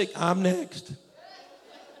got sick, I'm next.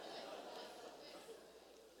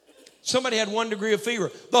 Somebody had 1 degree of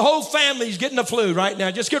fever. The whole family's getting the flu right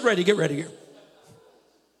now. Just get ready, get ready.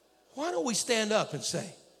 Why don't we stand up and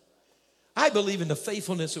say, I believe in the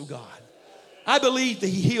faithfulness of God. I believe that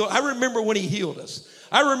he healed. I remember when he healed us.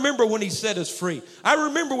 I remember when he set us free. I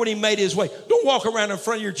remember when he made his way. Don't walk around in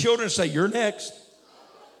front of your children and say, you're next.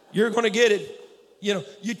 You're going to get it. You know,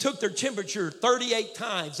 you took their temperature 38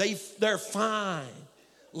 times. They're fine.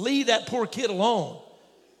 Leave that poor kid alone.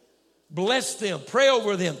 Bless them. Pray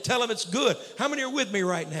over them. Tell them it's good. How many are with me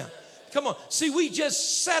right now? Come on. See, we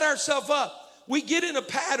just set ourselves up. We get in a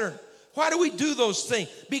pattern. Why do we do those things?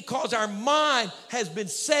 Because our mind has been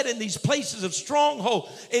set in these places of stronghold.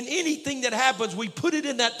 And anything that happens, we put it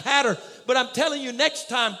in that pattern. But I'm telling you, next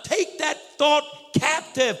time, take that thought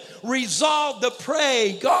captive. Resolve to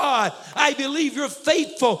pray. God, I believe you're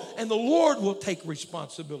faithful. And the Lord will take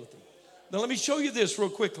responsibility. Now, let me show you this real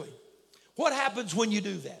quickly. What happens when you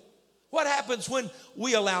do that? What happens when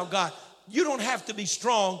we allow God? You don't have to be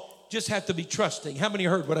strong, just have to be trusting. How many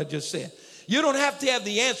heard what I just said? You don't have to have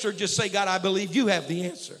the answer. Just say, God, I believe you have the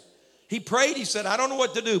answer. He prayed. He said, I don't know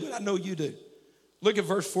what to do, but I know you do. Look at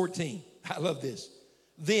verse 14. I love this.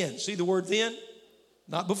 Then, see the word then?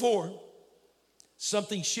 Not before.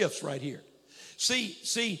 Something shifts right here. See,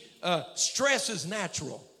 stress is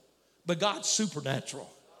natural, but God's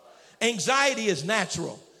supernatural. Anxiety is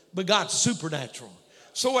natural, but God's supernatural.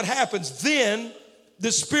 So what happens? Then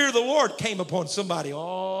the Spirit of the Lord came upon somebody.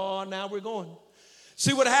 Oh, now we're going.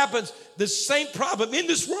 See what happens? The same problem. In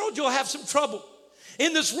this world, you'll have some trouble.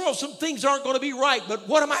 In this world, some things aren't going to be right. But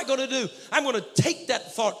what am I going to do? I'm going to take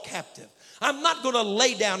that thought captive. I'm not going to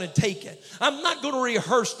lay down and take it. I'm not going to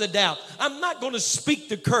rehearse the doubt. I'm not going to speak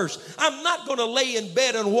the curse. I'm not going to lay in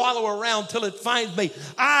bed and wallow around till it finds me.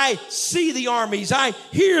 I see the armies. I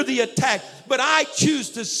hear the attack. But I choose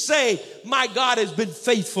to say, my God has been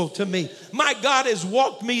faithful to me. My God has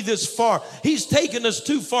walked me this far. He's taken us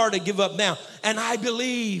too far to give up now. And I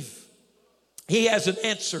believe he has an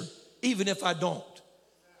answer, even if I don't.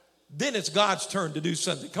 Then it's God's turn to do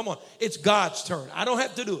something. Come on, it's God's turn. I don't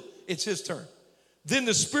have to do it. It's his turn. Then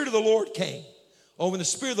the Spirit of the Lord came. Oh, when the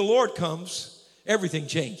Spirit of the Lord comes, everything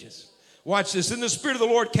changes. Watch this. Then the Spirit of the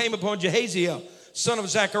Lord came upon Jehaziel, son of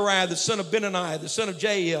Zechariah, the son of Benaniah, the son of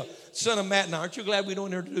Jael, son of Mattaniah. Aren't you glad we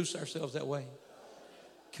don't introduce ourselves that way?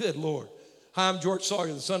 Good Lord. Hi, I'm George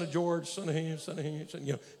Sawyer, the son of George, son of him, son of him.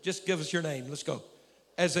 You know, just give us your name. Let's go.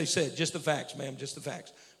 As they said, just the facts, ma'am, just the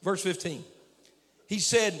facts. Verse 15. He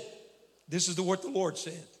said, this is what the Lord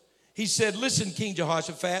said. He said, listen, King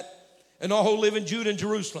Jehoshaphat, and all who live in Judah and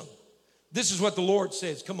Jerusalem. This is what the Lord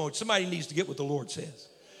says. Come on, somebody needs to get what the Lord says.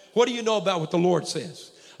 What do you know about what the Lord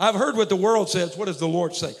says? I've heard what the world says. What does the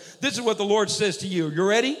Lord say? This is what the Lord says to you. You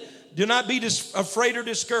ready? Do not be afraid or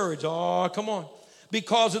discouraged. Oh, come on.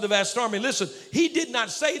 Because of the vast army. Listen, he did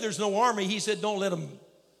not say there's no army. He said, don't let them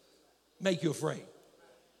make you afraid.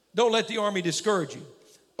 Don't let the army discourage you.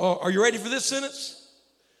 Are you ready for this sentence?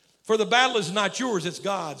 For the battle is not yours, it's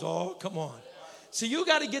God's. Oh, come on. See, you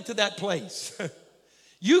got to get to that place.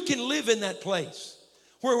 You can live in that place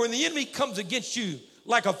where when the enemy comes against you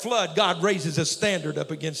like a flood, God raises a standard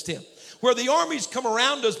up against him. Where the armies come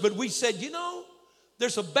around us, but we said, you know,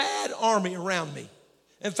 there's a bad army around me.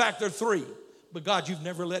 In fact, there are three. But God, you've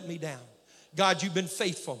never let me down. God, you've been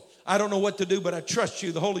faithful. I don't know what to do, but I trust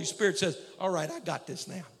you. The Holy Spirit says, all right, I got this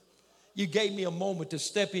now. You gave me a moment to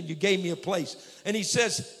step in. You gave me a place. And he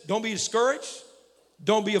says, don't be discouraged.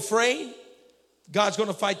 Don't be afraid. God's going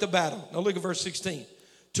to fight the battle. Now look at verse 16.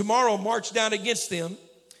 Tomorrow march down against them.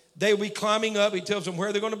 They will be climbing up. He tells them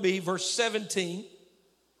where they're going to be. Verse 17.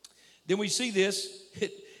 Then we see this.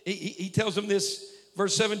 He tells them this.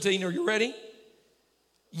 Verse 17. Are you ready?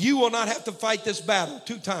 You will not have to fight this battle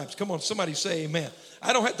 2 times. Come on, somebody say amen.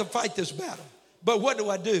 I don't have to fight this battle. But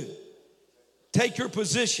what do? Take your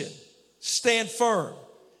position. Stand firm,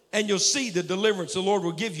 and you'll see the deliverance the Lord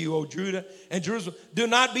will give you, O Judah and Jerusalem. Do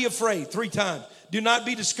not be afraid. 3 times. Do not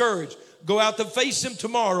be discouraged. Go out to face him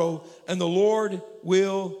tomorrow, and the Lord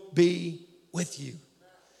will be with you.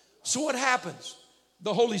 So what happens?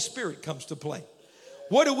 The Holy Spirit comes to play.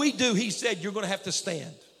 What do? He said, you're going to have to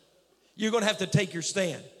stand. You're going to have to take your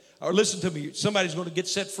stand. Or listen to me, somebody's going to get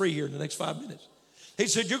set free here in the next 5 minutes. He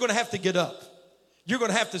said, you're going to have to get up. You're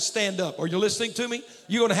going to have to stand up. Are you listening to me?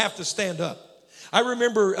 You're going to have to stand up. I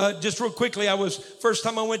remember just real quickly, first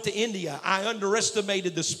time I went to India, I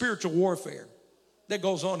underestimated the spiritual warfare that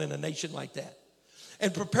goes on in a nation like that.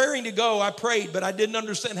 And preparing to go, I prayed, but I didn't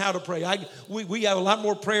understand how to pray. We have a lot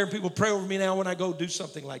more prayer, and people pray over me now when I go do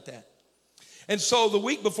something like that. And so the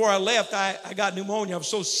week before I left, I got pneumonia. I was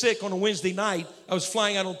so sick on a Wednesday night. I was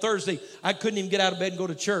flying out on Thursday. I couldn't even get out of bed and go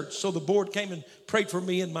to church. So the board came and prayed for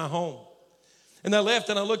me in my home. And I left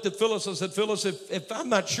and I looked at Phyllis. I said, Phyllis, if I'm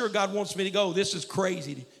not sure God wants me to go, this is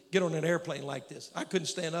crazy to get on an airplane like this. I couldn't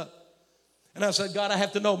stand up. And I said, God, I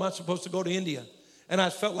have to know, am I supposed to go to India? And I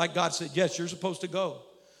felt like God said, yes, you're supposed to go.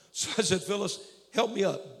 So I said, Phyllis, help me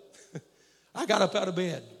up. I got up out of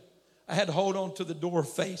bed. I had to hold on to the door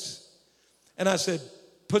face. And I said,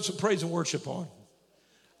 put some praise and worship on.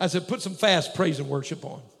 I said, put some fast praise and worship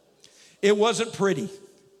on. It wasn't pretty,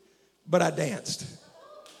 but I danced.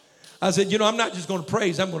 I said, I'm not just going to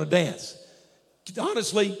praise, I'm going to dance.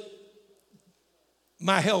 Honestly,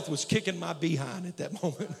 my health was kicking my behind at that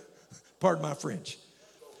moment. Pardon my French.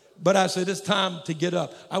 But I said, it's time to get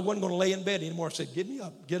up. I wasn't going to lay in bed anymore. I said, get me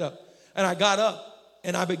up, get up. And I got up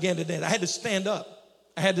and I began to dance. I had to stand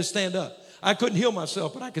up. I couldn't heal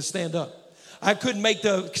myself, but I could stand up. I couldn't make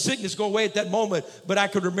the sickness go away at that moment, but I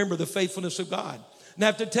could remember the faithfulness of God. And I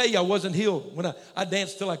have to tell you, I wasn't healed. When I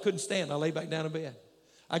danced till I couldn't stand, I lay back down in bed.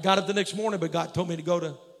 I got up the next morning, but God told me to go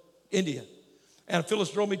to India. And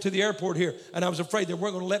Phyllis drove me to the airport here, and I was afraid they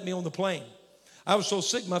weren't going to let me on the plane. I was so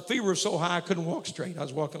sick, my fever was so high, I couldn't walk straight. I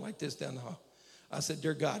was walking like this down the hall. I said,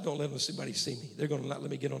 dear God, don't let anybody see me. They're going to not let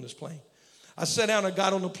me get on this plane. I sat down and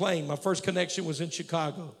got on the plane. My first connection was in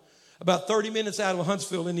Chicago. About 30 minutes out of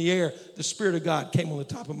Huntsville in the air, the Spirit of God came on the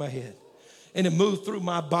top of my head. And it moved through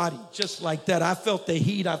my body just like that. I felt the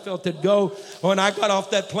heat. I felt it go. When I got off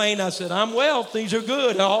that plane, I said, I'm well. Things are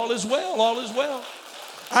good. All is well. All is well.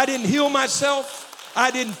 I didn't heal myself. I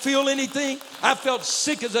didn't feel anything. I felt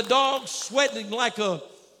sick as a dog, sweating like I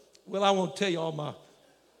won't tell you all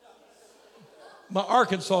my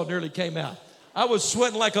Arkansas nearly came out. I was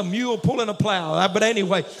sweating like a mule pulling a plow. But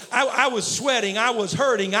anyway, I was sweating. I was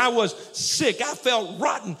hurting. I was sick. I felt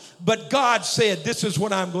rotten. But God said, this is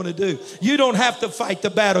what I'm going to do. You don't have to fight the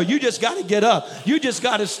battle. You just got to get up. You just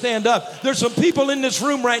got to stand up. There's some people in this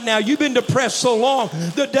room right now. You've been depressed so long.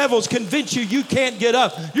 The devil's convinced you can't get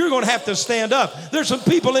up. You're going to have to stand up. There's some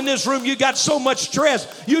people in this room. You got so much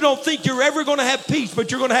stress. You don't think you're ever going to have peace,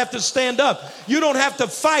 but you're going to have to stand up. You don't have to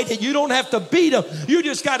fight it. You don't have to beat them. You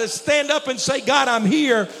just got to stand up and say, God, I'm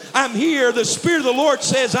here. I'm here. The Spirit of the Lord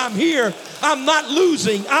says I'm here. I'm not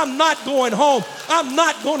losing. I'm not going home. I'm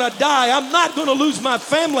not going to die. I'm not going to lose my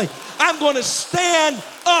family. I'm going to stand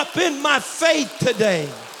up in my faith today.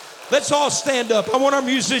 Let's all stand up. I want our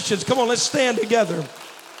musicians. Come on, let's stand together.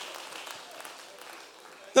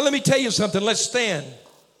 Now let me tell you something. Let's stand.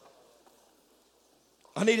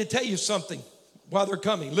 I need to tell you something while they're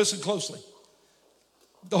coming. Listen closely.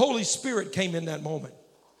 The Holy Spirit came in that moment.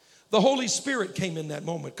 The Holy Spirit came in that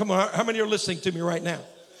moment. Come on, how many are listening to me right now?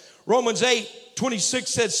 Romans 8:26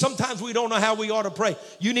 says, sometimes we don't know how we ought to pray.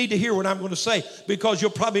 You need to hear what I'm going to say because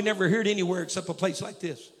you'll probably never hear it anywhere except a place like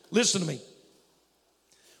this. Listen to me.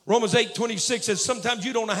 Romans 8:26 says, sometimes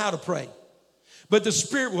you don't know how to pray, but the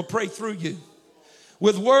Spirit will pray through you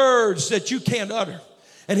with words that you can't utter.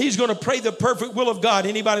 And He's going to pray the perfect will of God.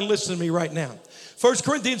 Anybody listen to me right now? 1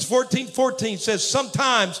 Corinthians 14:14 says,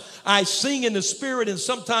 sometimes I sing in the Spirit and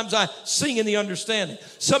sometimes I sing in the understanding.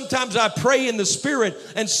 Sometimes I pray in the Spirit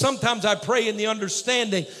and sometimes I pray in the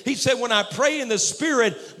understanding. He said, when I pray in the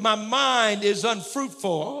Spirit, my mind is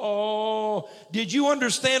unfruitful. Oh, did you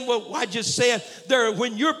understand what I just said?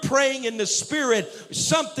 When you're praying in the Spirit,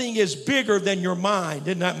 something is bigger than your mind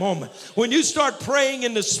in that moment. When you start praying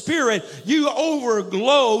in the Spirit, you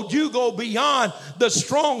overload, you go beyond the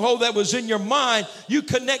stronghold that was in your mind. You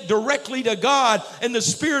connect directly to God, and the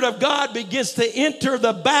Spirit of God begins to enter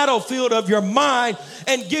the battlefield of your mind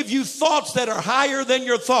and give you thoughts that are higher than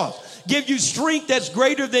your thoughts. Give you strength that's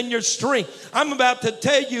greater than your strength. I'm about to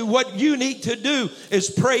tell you what you need to do is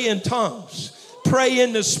pray in tongues. Pray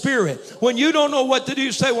in the Spirit. When you don't know what to do,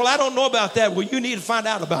 you say, well, I don't know about that. Well, you need to find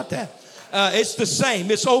out about that. It's the same.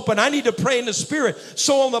 It's open. I need to pray in the Spirit.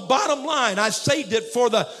 So on the bottom line, I saved it for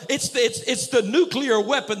it's the nuclear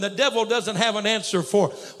weapon the devil doesn't have an answer for.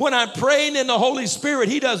 When I'm praying in the Holy Spirit,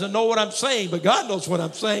 he doesn't know what I'm saying, but God knows what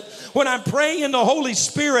I'm saying. When I'm praying in the Holy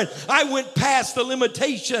Spirit, I went past the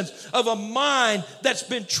limitations of a mind that's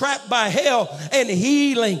been trapped by hell, and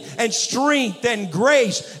healing and strength and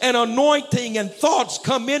grace and anointing and thoughts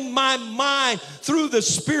come in my mind through the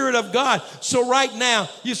Spirit of God. So right now,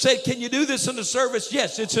 you said, can you do this in the service?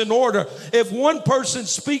 Yes, it's in order. If one person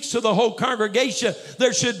speaks to the whole congregation,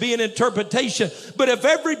 there should be an interpretation. But if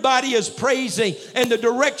everybody is praising and the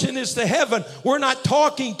direction is to heaven, we're not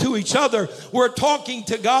talking to each other. We're talking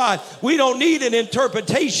to God. We don't need an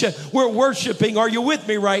interpretation. We're worshiping. Are you with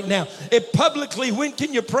me right now? If publicly, when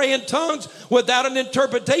can you pray in tongues without an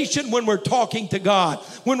interpretation? When we're talking to God,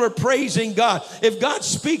 when we're praising God. If God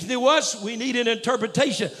speaks to us, we need an interpretation.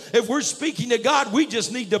 interpretation. If we're speaking to God, we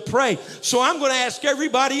just need to pray. So I'm going to ask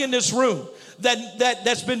everybody in this room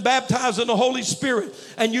that's been baptized in the Holy Spirit,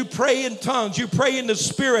 and you pray in tongues, you pray in the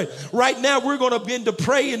Spirit. Right now, we're going to begin to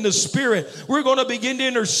pray in the Spirit. We're going to begin to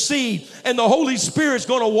intercede, and the Holy Spirit's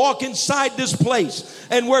going to walk inside this place.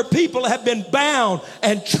 And where people have been bound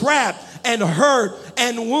and trapped and hurt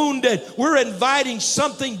and wounded, we're inviting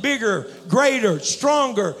something bigger, greater,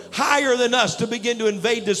 stronger, higher than us to begin to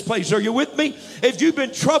invade this place. Are you with me? If you've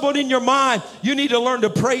been troubled in your mind, you need to learn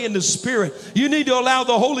to pray in the Spirit. You need to allow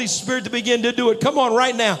the Holy Spirit to begin to do it. Come on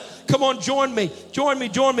right now. Come on, join me. Join me,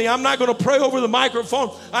 join me. I'm not going to pray over the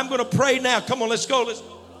microphone. I'm going to pray now. Come on, let's go. Let's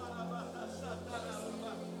go.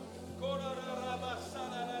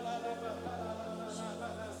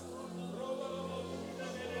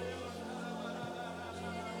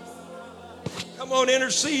 Come on,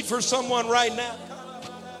 intercede for someone right now.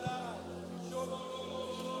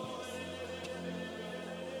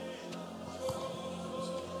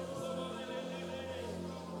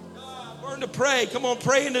 Learn to pray. Come on,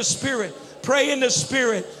 pray in the Spirit. Pray in the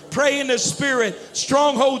Spirit. Pray in the Spirit.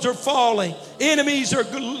 Strongholds are falling. Enemies are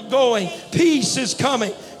going. Peace is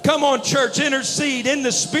coming. Come on, church, intercede in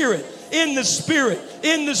the Spirit. In the Spirit.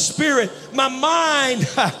 In the Spirit. My mind...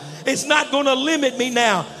 It's not going to limit me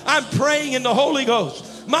now. I'm praying in the Holy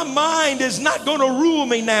Ghost. My mind is not going to rule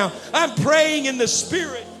me now. I'm praying in the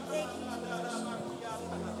Spirit.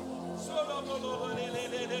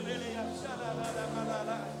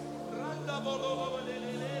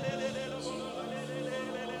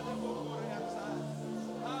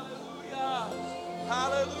 Hallelujah.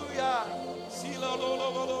 Hallelujah.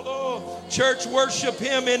 Church, worship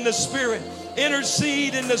Him in the Spirit.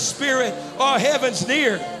 Intercede in the Spirit. Oh, heaven's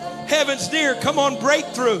near. Heaven's near. Come on,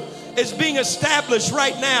 breakthrough is being established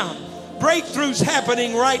right now. Breakthrough's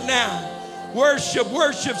happening right now. Worship,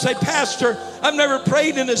 worship. Say, Pastor, I've never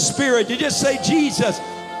prayed in the Spirit. You just say, Jesus,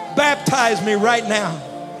 baptize me right now.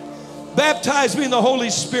 Baptize me in the Holy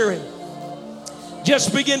Spirit.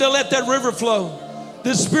 Just begin to let that river flow.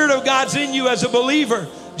 The Spirit of God's in you as a believer.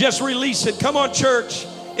 Just release it. Come on, church.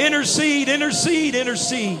 Intercede, intercede,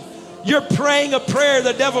 intercede. You're praying a prayer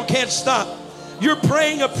the devil can't stop. You're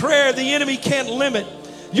praying a prayer the enemy can't limit.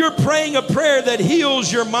 You're praying a prayer that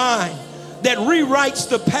heals your mind, that rewrites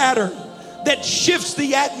the pattern, that shifts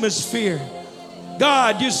the atmosphere.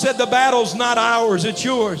 God, you said the battle's not ours, it's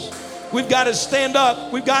yours. We've got to stand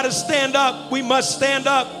up. We've got to stand up. We must stand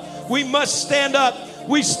up. We must stand up.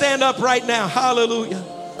 We stand up right now. Hallelujah.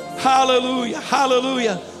 Hallelujah.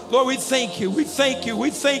 Hallelujah. Lord, we thank you. We thank you. We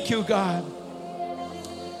thank you, God.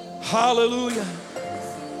 Hallelujah.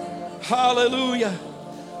 Hallelujah.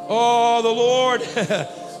 Oh,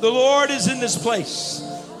 the Lord is in this place.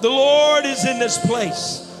 The Lord is in this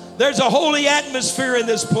place. There's a holy atmosphere in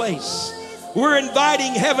this place. We're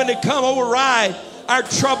inviting heaven to come override our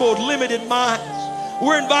troubled, limited minds.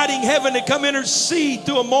 We're inviting heaven to come intercede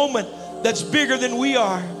through a moment that's bigger than we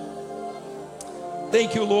are.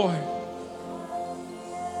 Thank you, Lord.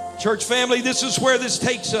 Church family, this is where this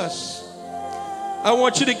takes us. I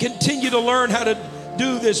want you to continue to learn how to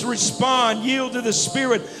do this. Respond, yield to the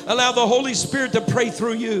Spirit. Allow the Holy Spirit to pray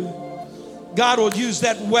through you. God will use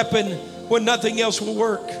that weapon when nothing else will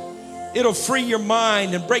work. It'll free your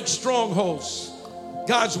mind and break strongholds.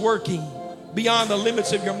 God's working beyond the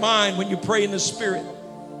limits of your mind when you pray in the Spirit.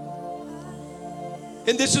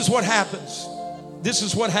 And this is what happens. This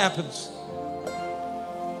is what happens.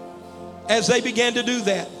 As they began to do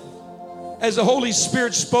that, as the Holy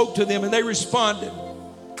Spirit spoke to them and they responded,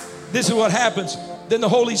 this is what happens. Then the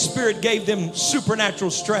Holy Spirit gave them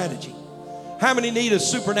supernatural strategy. How many need a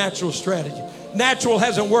supernatural strategy? Natural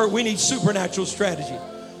hasn't worked. We need supernatural strategy.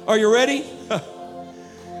 Are you ready?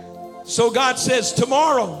 So God says,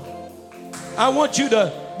 tomorrow, I want you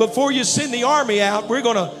to, before you send the army out, we're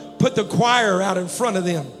going to put the choir out in front of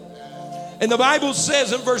them. And the Bible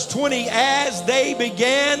says in verse 20, as they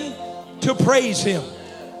began to praise Him,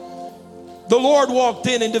 the Lord walked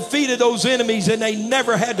in and defeated those enemies, and they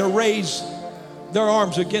never had to raise their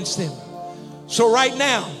arms against them. So right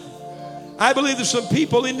now, I believe there's some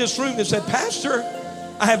people in this room that said, Pastor,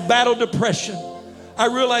 I have battled depression. I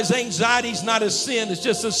realize anxiety is not a sin. It's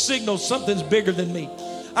just a signal something's bigger than me.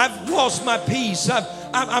 I've lost my peace.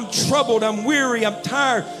 I'm troubled. I'm weary. I'm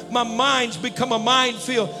tired. My mind's become a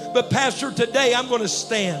minefield. But Pastor, today I'm going to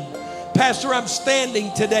stand. Pastor, I'm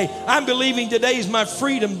standing today. I'm believing today is my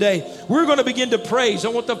freedom day. We're going to begin to praise. I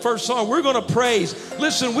want the first song. We're going to praise.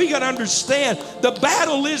 Listen, we got to understand the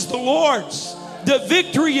battle is the Lord's. The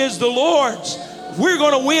victory is the Lord's. We're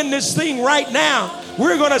going to win this thing right now.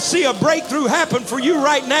 We're going to see a breakthrough happen for you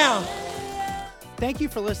right now. Thank you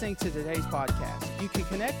for listening to today's podcast. You can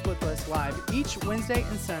connect with us live each Wednesday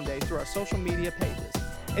and Sunday through our social media pages.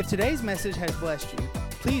 If today's message has blessed you,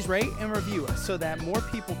 please rate and review us so that more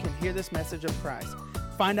people can hear this message of Christ.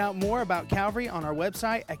 Find out more about Calvary on our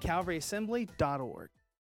website at calvaryassembly.org.